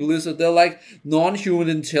lizard people is that they're like non-human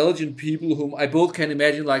intelligent people whom I both can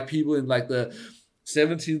imagine like people in like the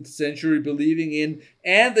 17th century believing in,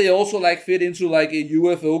 and they also like fit into like a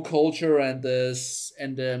UFO culture and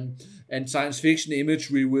science fiction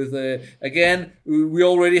imagery with again, we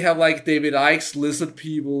already have like David Icke's lizard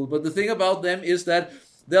people, but the thing about them is that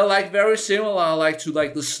they're like very similar like to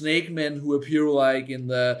like the snake men who appear like in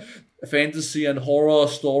the fantasy and horror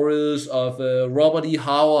stories of Robert E.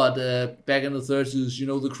 Howard back in the 30s,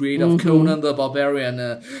 the creator of Conan the Barbarian,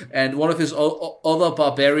 and one of his other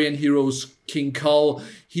barbarian heroes, King Kull.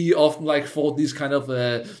 He often like fought these kind of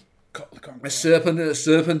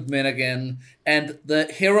serpent men again, and the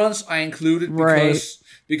herons are included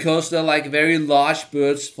because they're like very large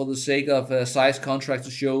birds for the sake of size contrast, to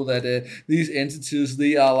show that these entities,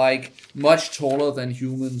 they are like much taller than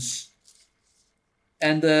humans.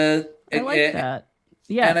 And I like that.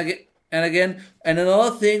 Yeah. And again,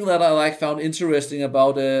 another thing that I like found interesting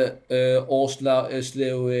about Oslo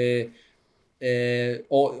Inge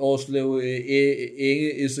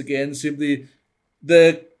is again simply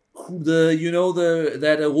that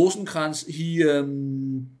Rosencrantz he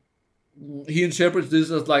interprets this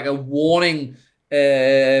as like a warning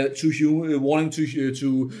warning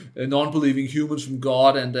to non-believing humans from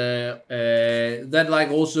God, and that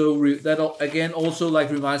like also again also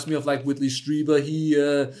like reminds me of like Whitley Strieber.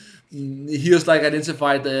 He has like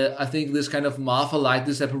identified I think this kind of Martha-like,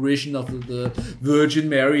 this apparition of the Virgin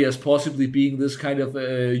Mary as possibly being this kind of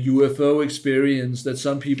UFO experience that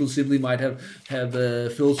some people simply might have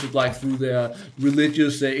filtered like through their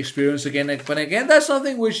religious experience again. But again, that's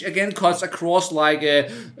something which again cuts across like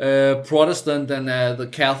Protestant and the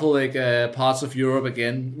Catholic parts of Europe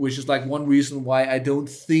again, which is like one reason why I don't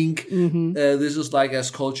think this is like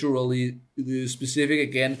as culturally specific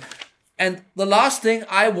again. And the last thing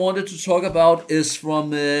I wanted to talk about is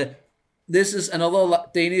from, this is another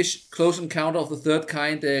Danish close encounter of the third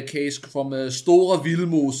kind case from Store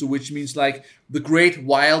Vildmose, which means like the great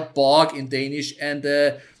wild bog in Danish. And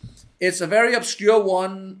it's a very obscure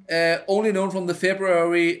one, only known from the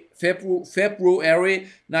February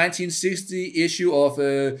 1960 issue of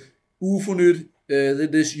UFO-nyt,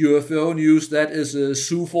 this UFO news. That is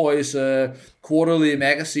Sufoy's quarterly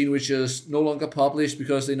magazine, which is no longer published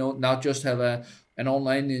because they now just have an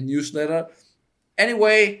online newsletter.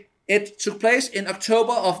 Anyway, it took place in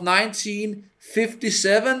October of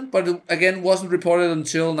 1957, but it, again, wasn't reported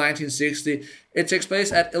until 1960. It takes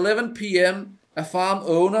place at 11 p.m. A farm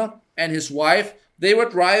owner and his wife, they were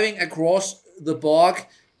driving across the bog,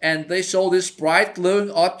 and they saw this bright glowing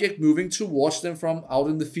object moving towards them from out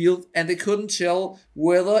in the field, and they couldn't tell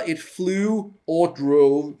whether it flew or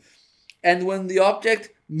drove. And when the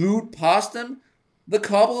object moved past them, the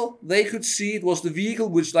couple, they could see it was the vehicle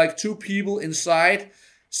with like two people inside,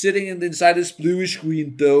 sitting inside this bluish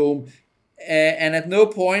green dome. And at no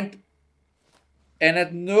point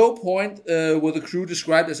were the crew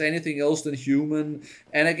described as anything else than human.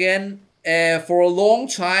 And again, for a long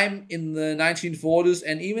time in the 1940s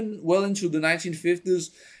and even well into the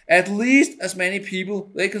 1950s, at least as many people,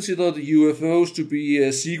 they considered UFOs to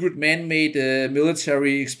be secret man-made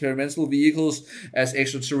military experimental vehicles as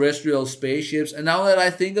extraterrestrial spaceships. And now that I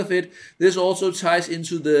think of it, this also ties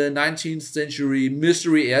into the 19th century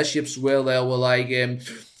mystery airships, where they were like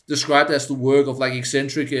described as the work of like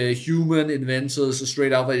eccentric human inventors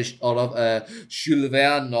straight out of a Jules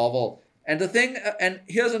Verne novel. And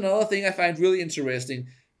here's another thing I find really interesting.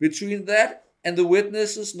 Between that and the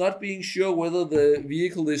witnesses not being sure whether the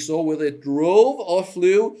vehicle they saw, whether it drove or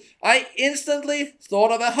flew, I instantly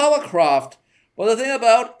thought of a hovercraft. But the thing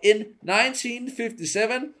about, in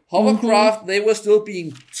 1957, hovercraft, they were still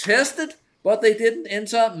being tested, but they didn't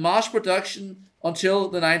enter mass production until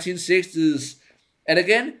the 1960s. And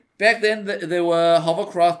again, back then, there were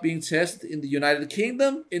hovercraft being tested in the United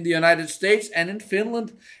Kingdom, in the United States, and in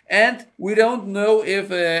Finland. And we don't know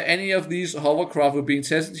if any of these hovercraft were being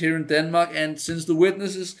tested here in Denmark. And since the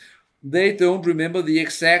witnesses, they don't remember the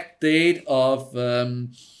exact date of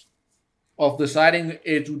the sighting,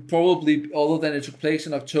 it would probably, other than it took place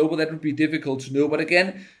in October, that would be difficult to know. But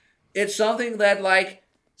again, it's something that like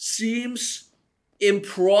seems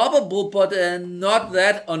improbable, but not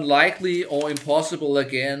that unlikely or impossible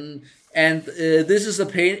again. And this is the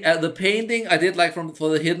painting I did like for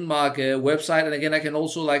the HidDenmark website. And again, I can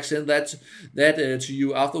also like send that to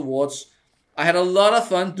you afterwards. I had a lot of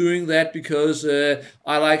fun doing that because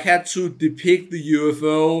I like had to depict the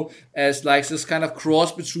UFO as like this kind of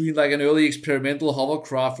cross between like an early experimental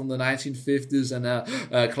hovercraft from the 1950s and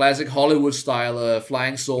a classic Hollywood style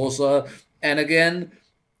flying saucer. And again,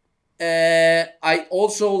 I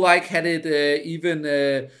also like had it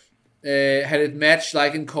had it matched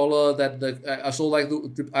like in color that I saw like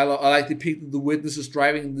I like depicted the witnesses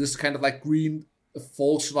driving this kind of like green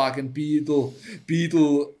Volkswagen Beetle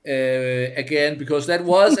again, because that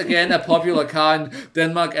was again a popular car in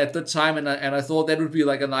Denmark at the time, and I thought that would be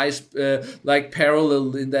like a nice like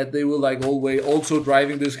parallel in that they were like always also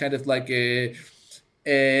driving this kind of like a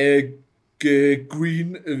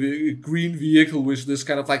green vehicle with this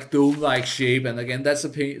kind of like dome-like shape. And again, that's a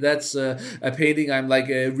painting I'm like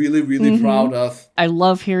really proud of. I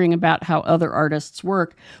love hearing about how other artists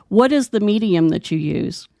work. What is the medium that you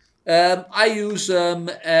use? I use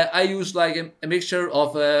like a mixture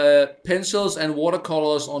of pencils and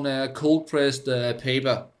watercolors on a cold pressed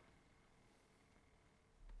paper.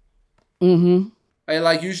 I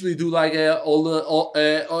like usually do like all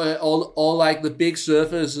like the big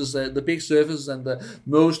surfaces and the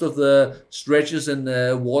most of the stretches in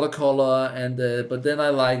watercolor, and but then I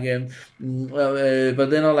like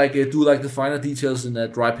do like the finer details in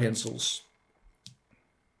dry pencils.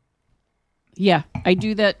 Yeah, I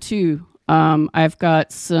do that too. I've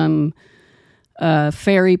got some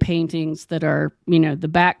fairy paintings that are, the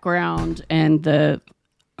background and the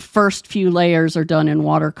first few layers are done in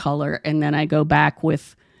watercolor, and then I go back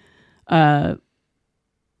with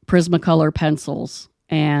Prismacolor pencils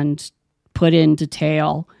and put in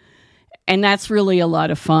detail. And that's really a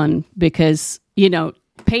lot of fun because,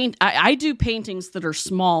 I do paintings that are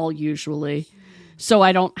small usually. So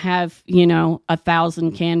I don't have,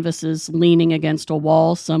 1,000 canvases leaning against a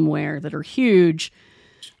wall somewhere that are huge,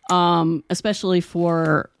 especially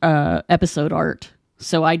for episode art.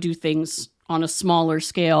 So I do things on a smaller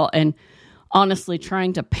scale. And honestly,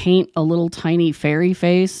 trying to paint a little tiny fairy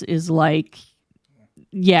face is like,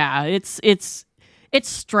 yeah, it's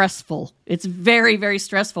stressful. It's very, very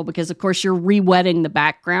stressful because, of course, you're re-wetting the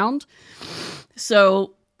background.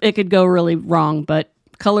 So it could go really wrong, but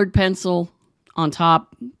colored pencil on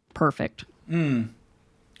top, perfect.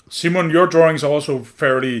 Simon, your drawings are also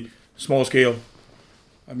fairly small scale.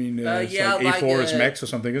 I mean, it's like A4 is max or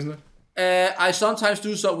something, isn't it? I sometimes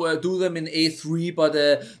do them in A3, but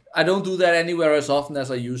I don't do that anywhere as often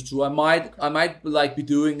as I used to. I might like be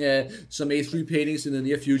doing some A3 paintings in the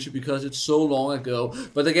near future because it's so long ago.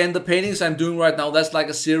 But again, the paintings I'm doing right now, that's like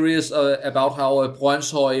a series about how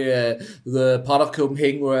Brønshøj, the part of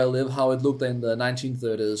Copenhagen where I live, how it looked in the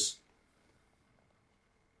 1930s.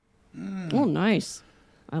 Oh, nice.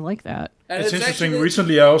 I like that. And it's interesting.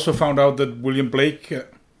 Recently, I also found out that William Blake...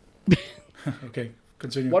 Okay,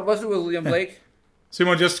 continue. What was it with William Blake?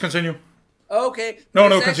 Simon, just continue. Okay. No,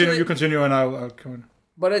 continue. You continue, and I'll come in.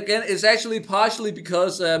 But again, it's actually partially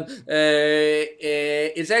because of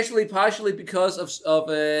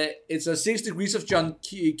it's a 6 Degrees of John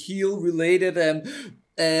Keel related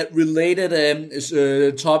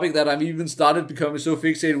topic that I've even started becoming so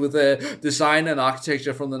fixated with design and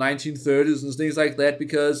architecture from the 1930s and things like that,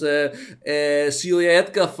 because Celia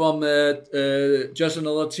Edgar from Just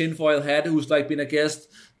Another Tinfoil Hat, who's like been a guest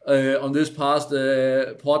on this past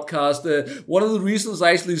podcast, one of the reasons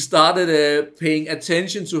I actually started paying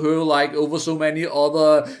attention to her like over so many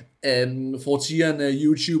other Fortean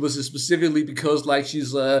YouTubers is specifically because like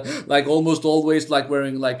she's like almost always like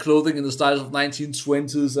wearing like clothing in the styles of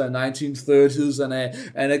 1920s and 1930s,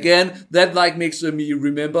 and again that like makes me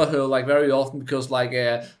remember her like very often, because like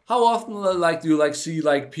how often like do you like see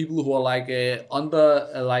like people who are like under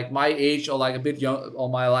like my age or like a bit young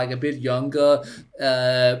or a bit younger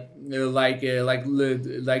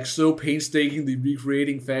like so painstakingly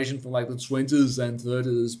recreating fashion from like the 20s and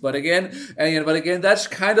 30s. But again, that's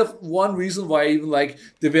kind of one reason why I even like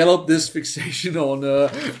developed this fixation on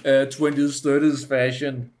 20s, 30s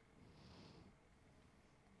fashion.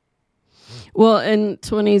 Well, in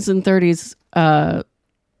 20s and 30s,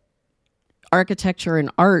 architecture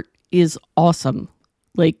and art is awesome.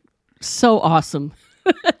 Like, so awesome.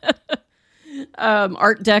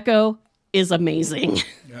 Art Deco is amazing.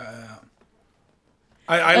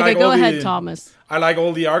 I okay, like go all ahead, the, Thomas. I like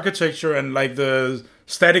all the architecture and like the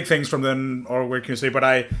static things from then, or what can you say? But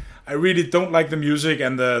I really don't like the music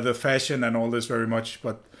and the fashion and all this very much.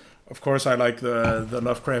 But of course, I like the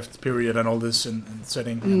Lovecraft period and all this and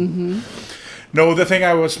setting. Mm-hmm. No, the thing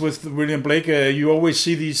I was with William Blake, you always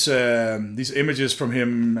see these images from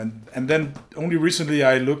him, and then only recently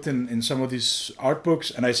I looked in some of these art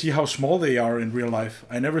books and I see how small they are in real life.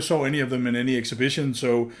 I never saw any of them in any exhibition,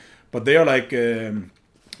 but they are like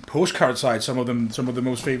postcard size. Some of the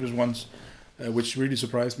most famous ones, which really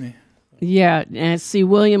surprised me. Yeah, and see,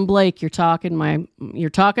 William Blake, you're talking my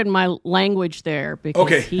language there, because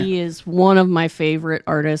okay. He is one of my favorite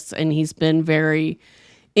artists, and he's been very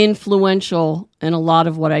influential in a lot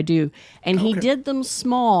of what I do. And he did them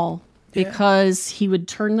small because he would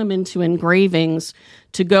turn them into engravings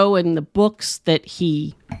to go in the books that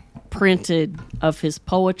he printed of his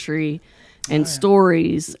poetry and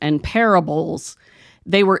stories and parables.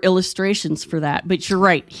 They were illustrations for that. But you're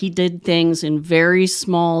right, he did things in very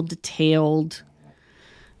small, detailed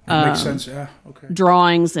makes sense. Yeah. Okay.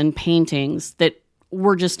 drawings and paintings that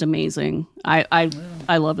were just amazing. I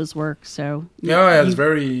love his work. So it's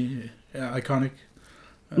very iconic.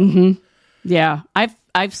 Mm-hmm. Yeah,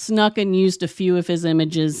 I've snuck and used a few of his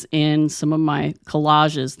images in some of my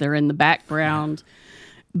collages. They're in the background,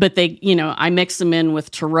 but they, I mix them in with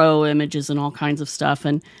tarot images and all kinds of stuff.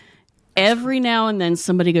 And every now and then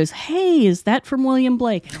somebody goes, "Hey, is that from William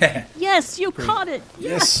Blake?" Like, yes, you caught it.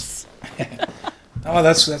 Yes. Oh,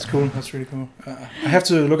 that's cool. That's really cool. I have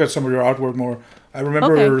to look at some of your artwork more. I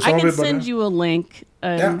remember some I of can it. send you a link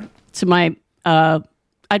to my.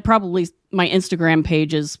 My Instagram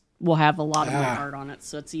pages will have a lot of my art on it,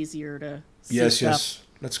 so it's easier to see stuff. Yes.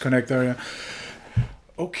 Let's connect there. Yeah.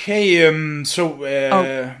 Okay.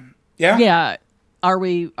 Yeah. Are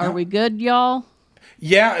we good, y'all?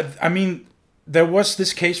 Yeah. I mean, there was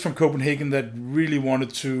this case from Copenhagen that really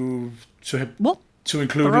wanted to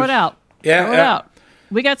include throw it out. Yeah, throw it out.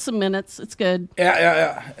 We got some minutes. It's good.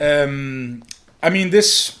 Yeah. I mean,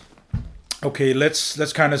 this. Okay,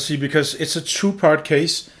 let's kind of see, because it's a 2-part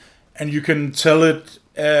case, and you can tell it.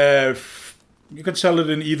 You can tell it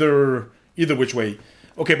in either which way.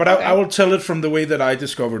 Okay, but I will tell it from the way that I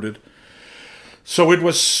discovered it. So it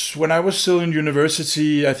was when I was still in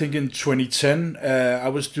university, I think in 2010, I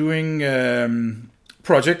was doing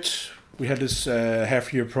project. We had this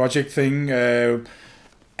half-year project thing,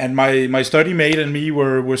 and my study mate and me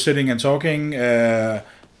were sitting and talking,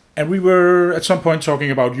 and we were at some point talking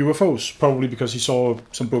about UFOs, probably because he saw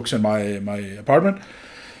some books in my apartment,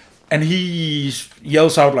 and he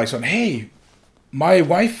yells out like something, "Hey, my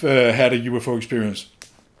wife had a UFO experience."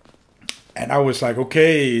 And I was like,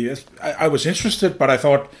 okay, I was interested, but I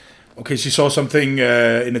thought, okay, she saw something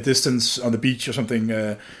in a distance on the beach or something.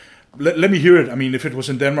 Let me hear it. I mean, if it was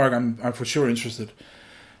in Denmark, I'm for sure interested.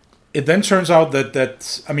 It then turns out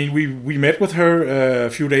that I mean, we met with her a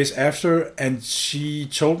few days after, and she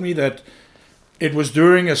told me that it was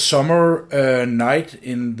during a summer night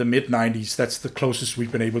in the mid-90s. That's the closest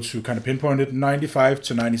we've been able to kind of pinpoint it, 95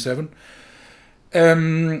 to 97.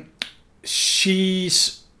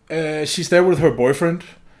 She's there with her boyfriend,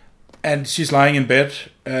 and she's lying in bed.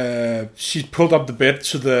 She pulled up the bed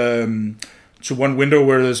to one window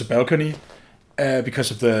where there's a balcony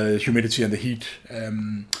because of the humidity and the heat.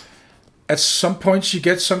 At some point, she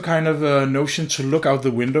gets some kind of a notion to look out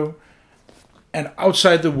the window, and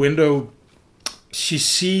outside the window, she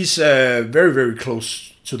sees very, very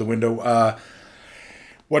close to the window.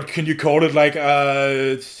 What can you call it? Like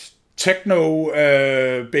techno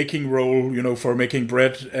baking roll, for making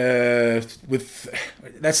bread. With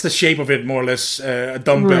that's the shape of it, more or less, a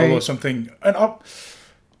dumbbell or something. An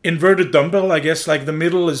inverted dumbbell, I guess. Like the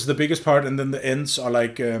middle is the biggest part, and then the ends are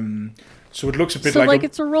like. So it looks a bit like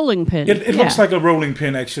it's a rolling pin. It looks like a rolling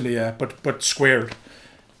pin, actually, yeah, but squared.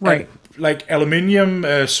 Right. And like aluminium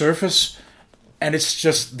surface, and it's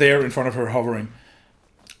just there in front of her hovering.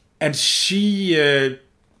 And she,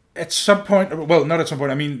 at some point, well, not at some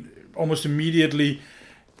point, I mean, almost immediately,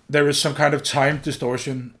 there is some kind of time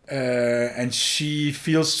distortion, and she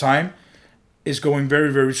feels time is going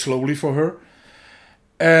very, very slowly for her.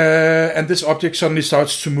 And this object suddenly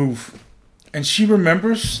starts to move. And she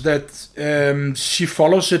remembers that she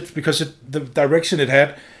follows it because the direction it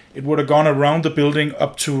had, it would have gone around the building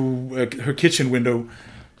up to her kitchen window.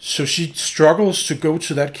 So she struggles to go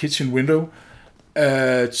to that kitchen window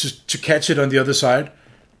to catch it on the other side.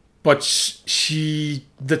 But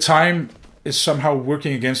the time is somehow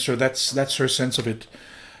working against her. That's her sense of it.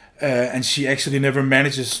 And she actually never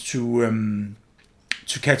manages to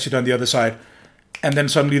catch it on the other side. And then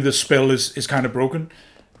suddenly the spell is kind of broken.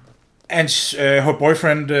 And her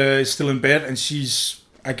boyfriend is still in bed, and she's,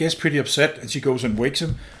 I guess, pretty upset. And she goes and wakes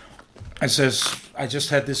him and says, "I just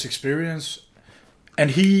had this experience."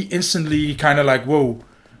 And he instantly kind of like, "Whoa,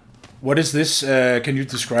 what is this? Can you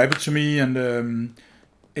describe it to me?" And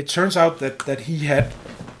it turns out that he had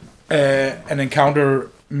an encounter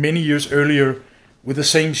many years earlier with the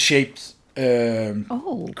same shaped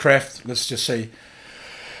craft, let's just say.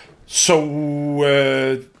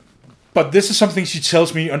 So... But this is something she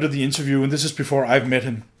tells me under the interview, and this is before I've met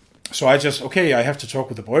him. So I have to talk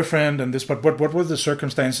with the boyfriend and this, but what were the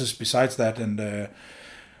circumstances besides that? And,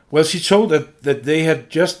 well, she told that they had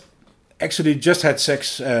just had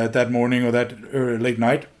sex that morning or that late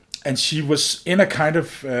night, and she was in a kind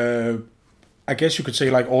of, I guess you could say,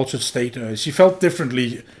 like, altered state. She felt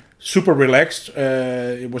differently, super relaxed.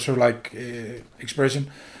 It was her, like,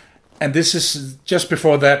 expression. And this is just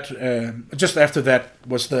before that, just after that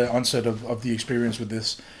was the onset of the experience with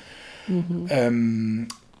this. Mm-hmm.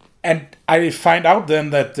 And I find out then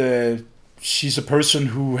that she's a person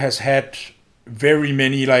who has had very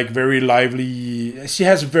many, like, she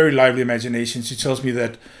has a very lively imagination. She tells me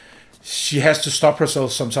that she has to stop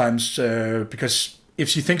herself sometimes because if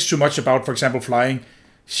she thinks too much about, for example, flying,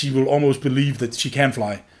 she will almost believe that she can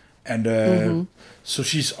fly. And so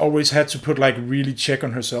she's always had to put, like, really check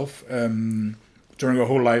on herself during her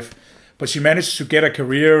whole life. But she managed to get a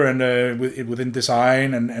career and within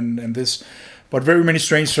design and this. But very many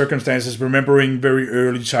strange circumstances, remembering very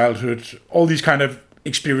early childhood, all these kind of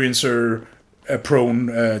experiencer-prone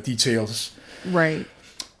details. Right.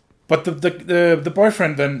 But the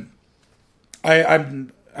boyfriend then,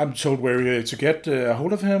 I'm told where to get a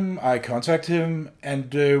hold of him. I contact him,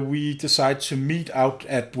 and we decide to meet out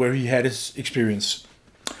at where he had his experience.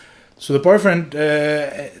 So the boyfriend,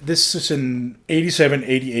 this is in 87,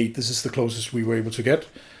 88. This is the closest we were able to get.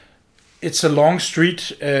 it's a long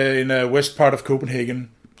street in the west part of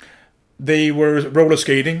Copenhagen. They were roller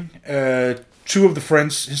skating. His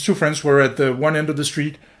two friends were at the one end of the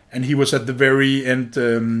street, and he was at the very end,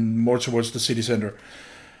 more towards the city center.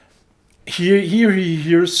 Here he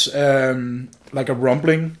hears like a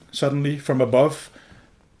rumbling suddenly from above,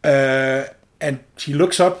 and he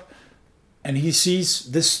looks up, and he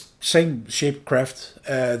sees this same shaped craft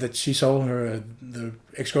that she saw, the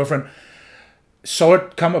ex-girlfriend, saw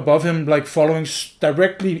it come above him, like following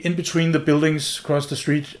directly in between the buildings across the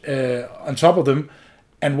street, on top of them.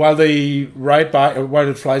 And while they ride by, or while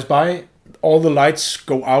it flies by, all the lights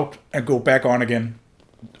go out and go back on again,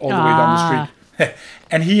 all the way down the street.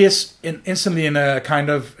 And he is instantly in a kind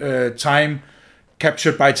of time,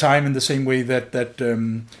 captured by time, in the same way that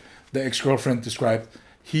the ex-girlfriend described.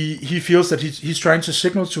 He feels that he's trying to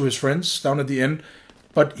signal to his friends down at the end,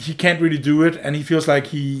 but he can't really do it, and he feels like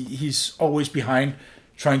he's always behind,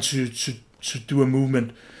 trying to do a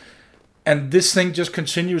movement. And this thing just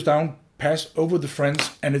continues down, past over the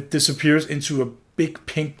friends, and it disappears into a big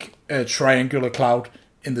pink triangular cloud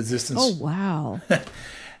in the distance. Oh, wow.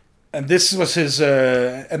 And this was his...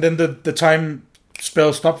 and then the time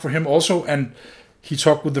spell stopped for him also, and he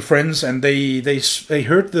talked with the friends, and they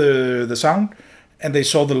heard the sound, and they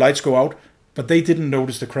saw the lights go out, but they didn't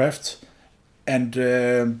notice the craft. And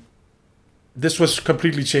this was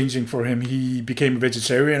completely changing for him. He became a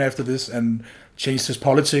vegetarian after this and changed his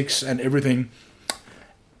politics and everything.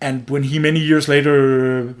 And when he, many years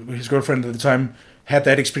later, his girlfriend at the time, had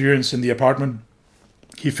that experience in the apartment,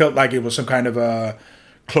 he felt like it was some kind of a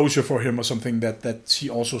closure for him or something, that he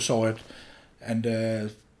also saw it. And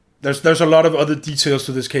there's a lot of other details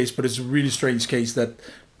to this case, but it's a really strange case that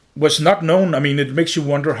was not known. I mean, it makes you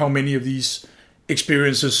wonder how many of these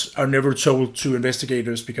experiences are never told to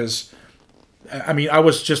investigators, because, I mean, I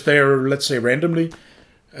was just there, let's say, randomly.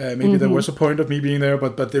 Maybe there was a point of me being there,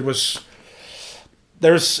 but it's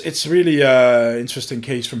really an interesting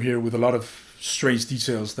case from here with a lot of strange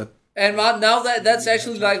details that. And now that's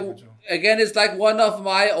actually like, again, it's like one of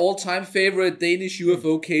my all-time favorite Danish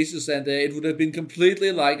UFO cases, and it would have been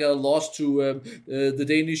completely like a loss to the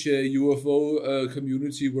Danish UFO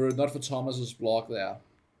community were it not for Thomas's blog there.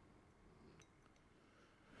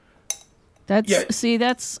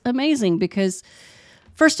 That's amazing, because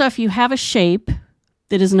first off, you have a shape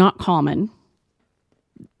that is not common.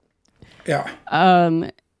 Yeah.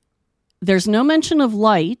 There's no mention of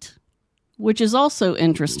light, which is also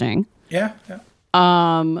interesting. Yeah.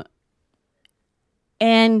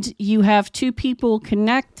 And you have two people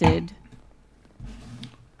connected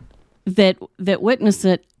that witness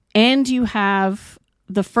it, and you have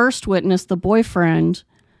the first witness, the boyfriend,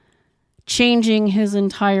 changing his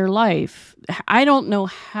entire life. I don't know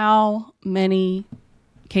how many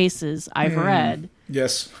cases I've read.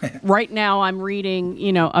 Yes. Right now I'm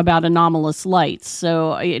reading, about anomalous lights.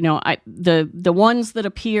 So, the ones that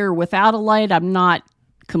appear without a light, I'm not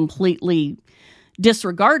completely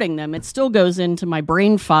disregarding them. It still goes into my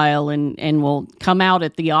brain file and will come out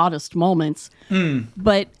at the oddest moments.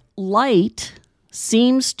 But light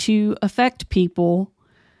seems to affect people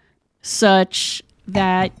such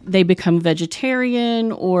that they become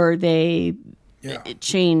vegetarian, or they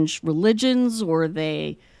change religions, or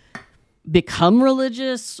they become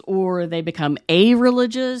religious, or they become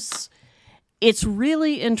a-religious. It's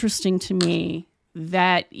really interesting to me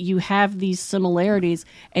that you have these similarities,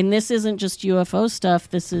 and this isn't just UFO stuff.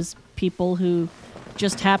 This is people who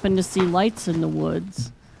just happen to see lights in the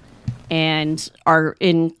woods and are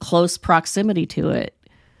in close proximity to it.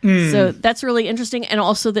 So that's really interesting. And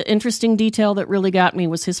also the interesting detail that really got me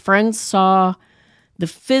was his friends saw the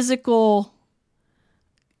physical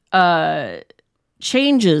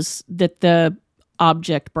changes that the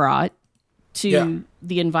object brought to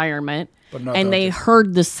the environment, and they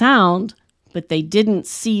heard the sound, but they didn't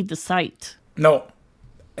see the sight. No.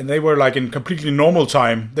 And they were like in completely normal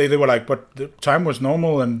time. They were like, but the time was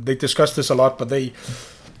normal, and they discussed this a lot, but they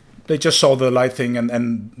just saw the light thing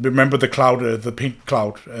and remember the cloud, the pink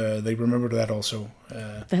cloud. They remembered that also.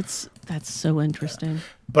 That's so interesting.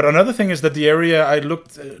 But another thing is that the area, I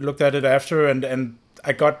looked at it after, and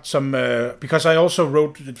I got some, because I also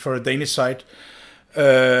wrote it for a Danish site,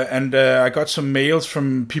 and I got some mails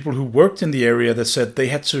from people who worked in the area that said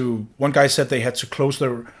one guy said they had to close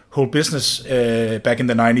their whole business back in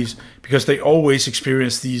the 90s because they always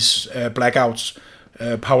experienced these blackouts,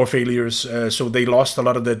 power failures, so they lost a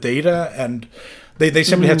lot of their data, and they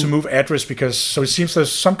simply had to move address so it seems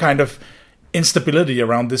there's some kind of instability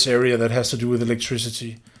around this area that has to do with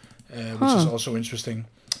electricity, which is also interesting.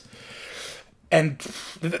 and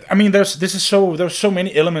I mean, there's so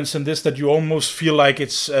many elements in this that you almost feel like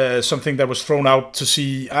it's something that was thrown out to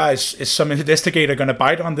see. Is some investigator going to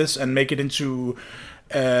bite on this and make it into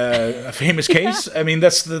a famous case? I mean,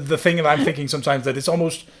 that's the thing that I'm thinking sometimes, that it's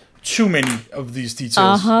almost too many of these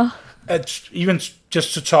details. Even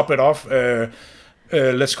just to top it off,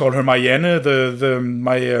 let's call her Marianne,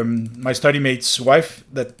 my study mate's wife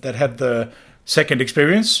that had the second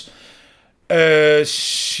experience.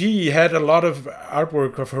 She had a lot of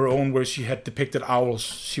artwork of her own where she had depicted owls.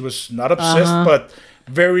 She was not obsessed, but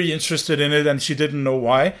very interested in it, and she didn't know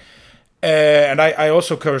why. And I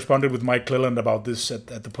also corresponded with Mike Cleland about this at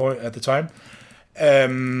the time.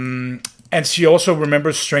 And she also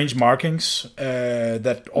remembers strange markings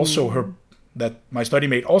that my study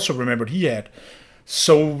mate also remembered he had.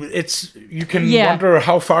 So you can wonder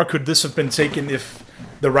how far could this have been taken if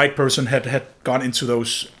the right person had gone into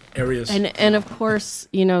those areas. And of course,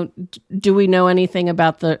 do we know anything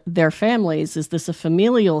about their families? Is this a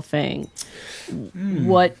familial thing?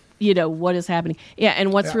 What is happening? Yeah,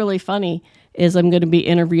 and what's really funny is I'm going to be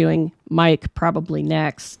interviewing Mike probably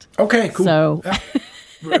next. Okay, cool. So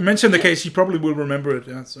mention the case, he probably will remember it.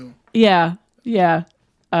 Yeah.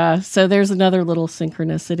 So there's another little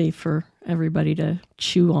synchronicity for everybody to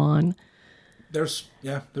chew on. There's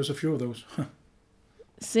a few of those.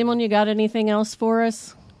 Simon, you got anything else for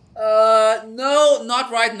us? No,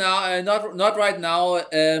 not right now. Not right now.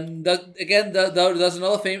 There's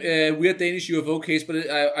another weird Danish UFO case, but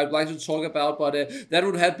I'd like to talk about. But that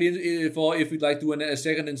would have been for if we'd like to do a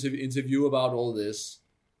second interview about all this.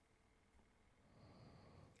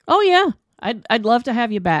 Oh yeah, I'd love to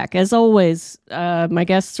have you back. As always, my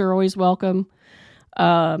guests are always welcome.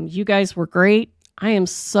 You guys were great. I am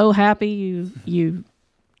so happy you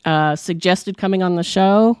suggested coming on the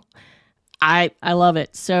show. I love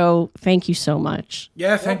it. So thank you so much.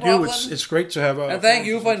 Yeah, thank you. It's great to have. And thank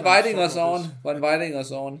you for inviting us on.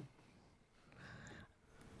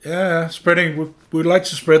 Yeah, spreading. We'd like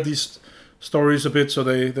to spread these stories a bit so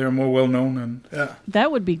they're more well known, and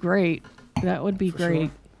that would be great. That would be great.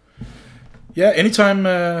 Sure. Yeah, anytime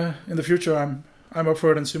in the future, I'm up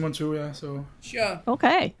for it, and Simon too. Yeah, so sure.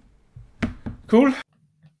 Okay. Cool.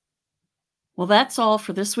 Well, that's all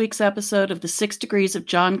for this week's episode of the 6 Degrees of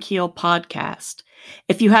John Keel podcast.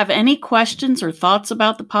 If you have any questions or thoughts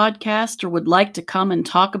about the podcast or would like to come and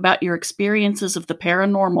talk about your experiences of the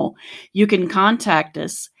paranormal, you can contact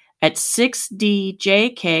us at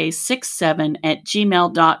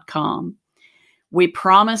 6djk67@gmail.com. We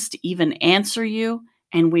promise to even answer you,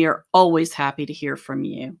 and we are always happy to hear from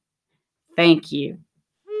you. Thank you.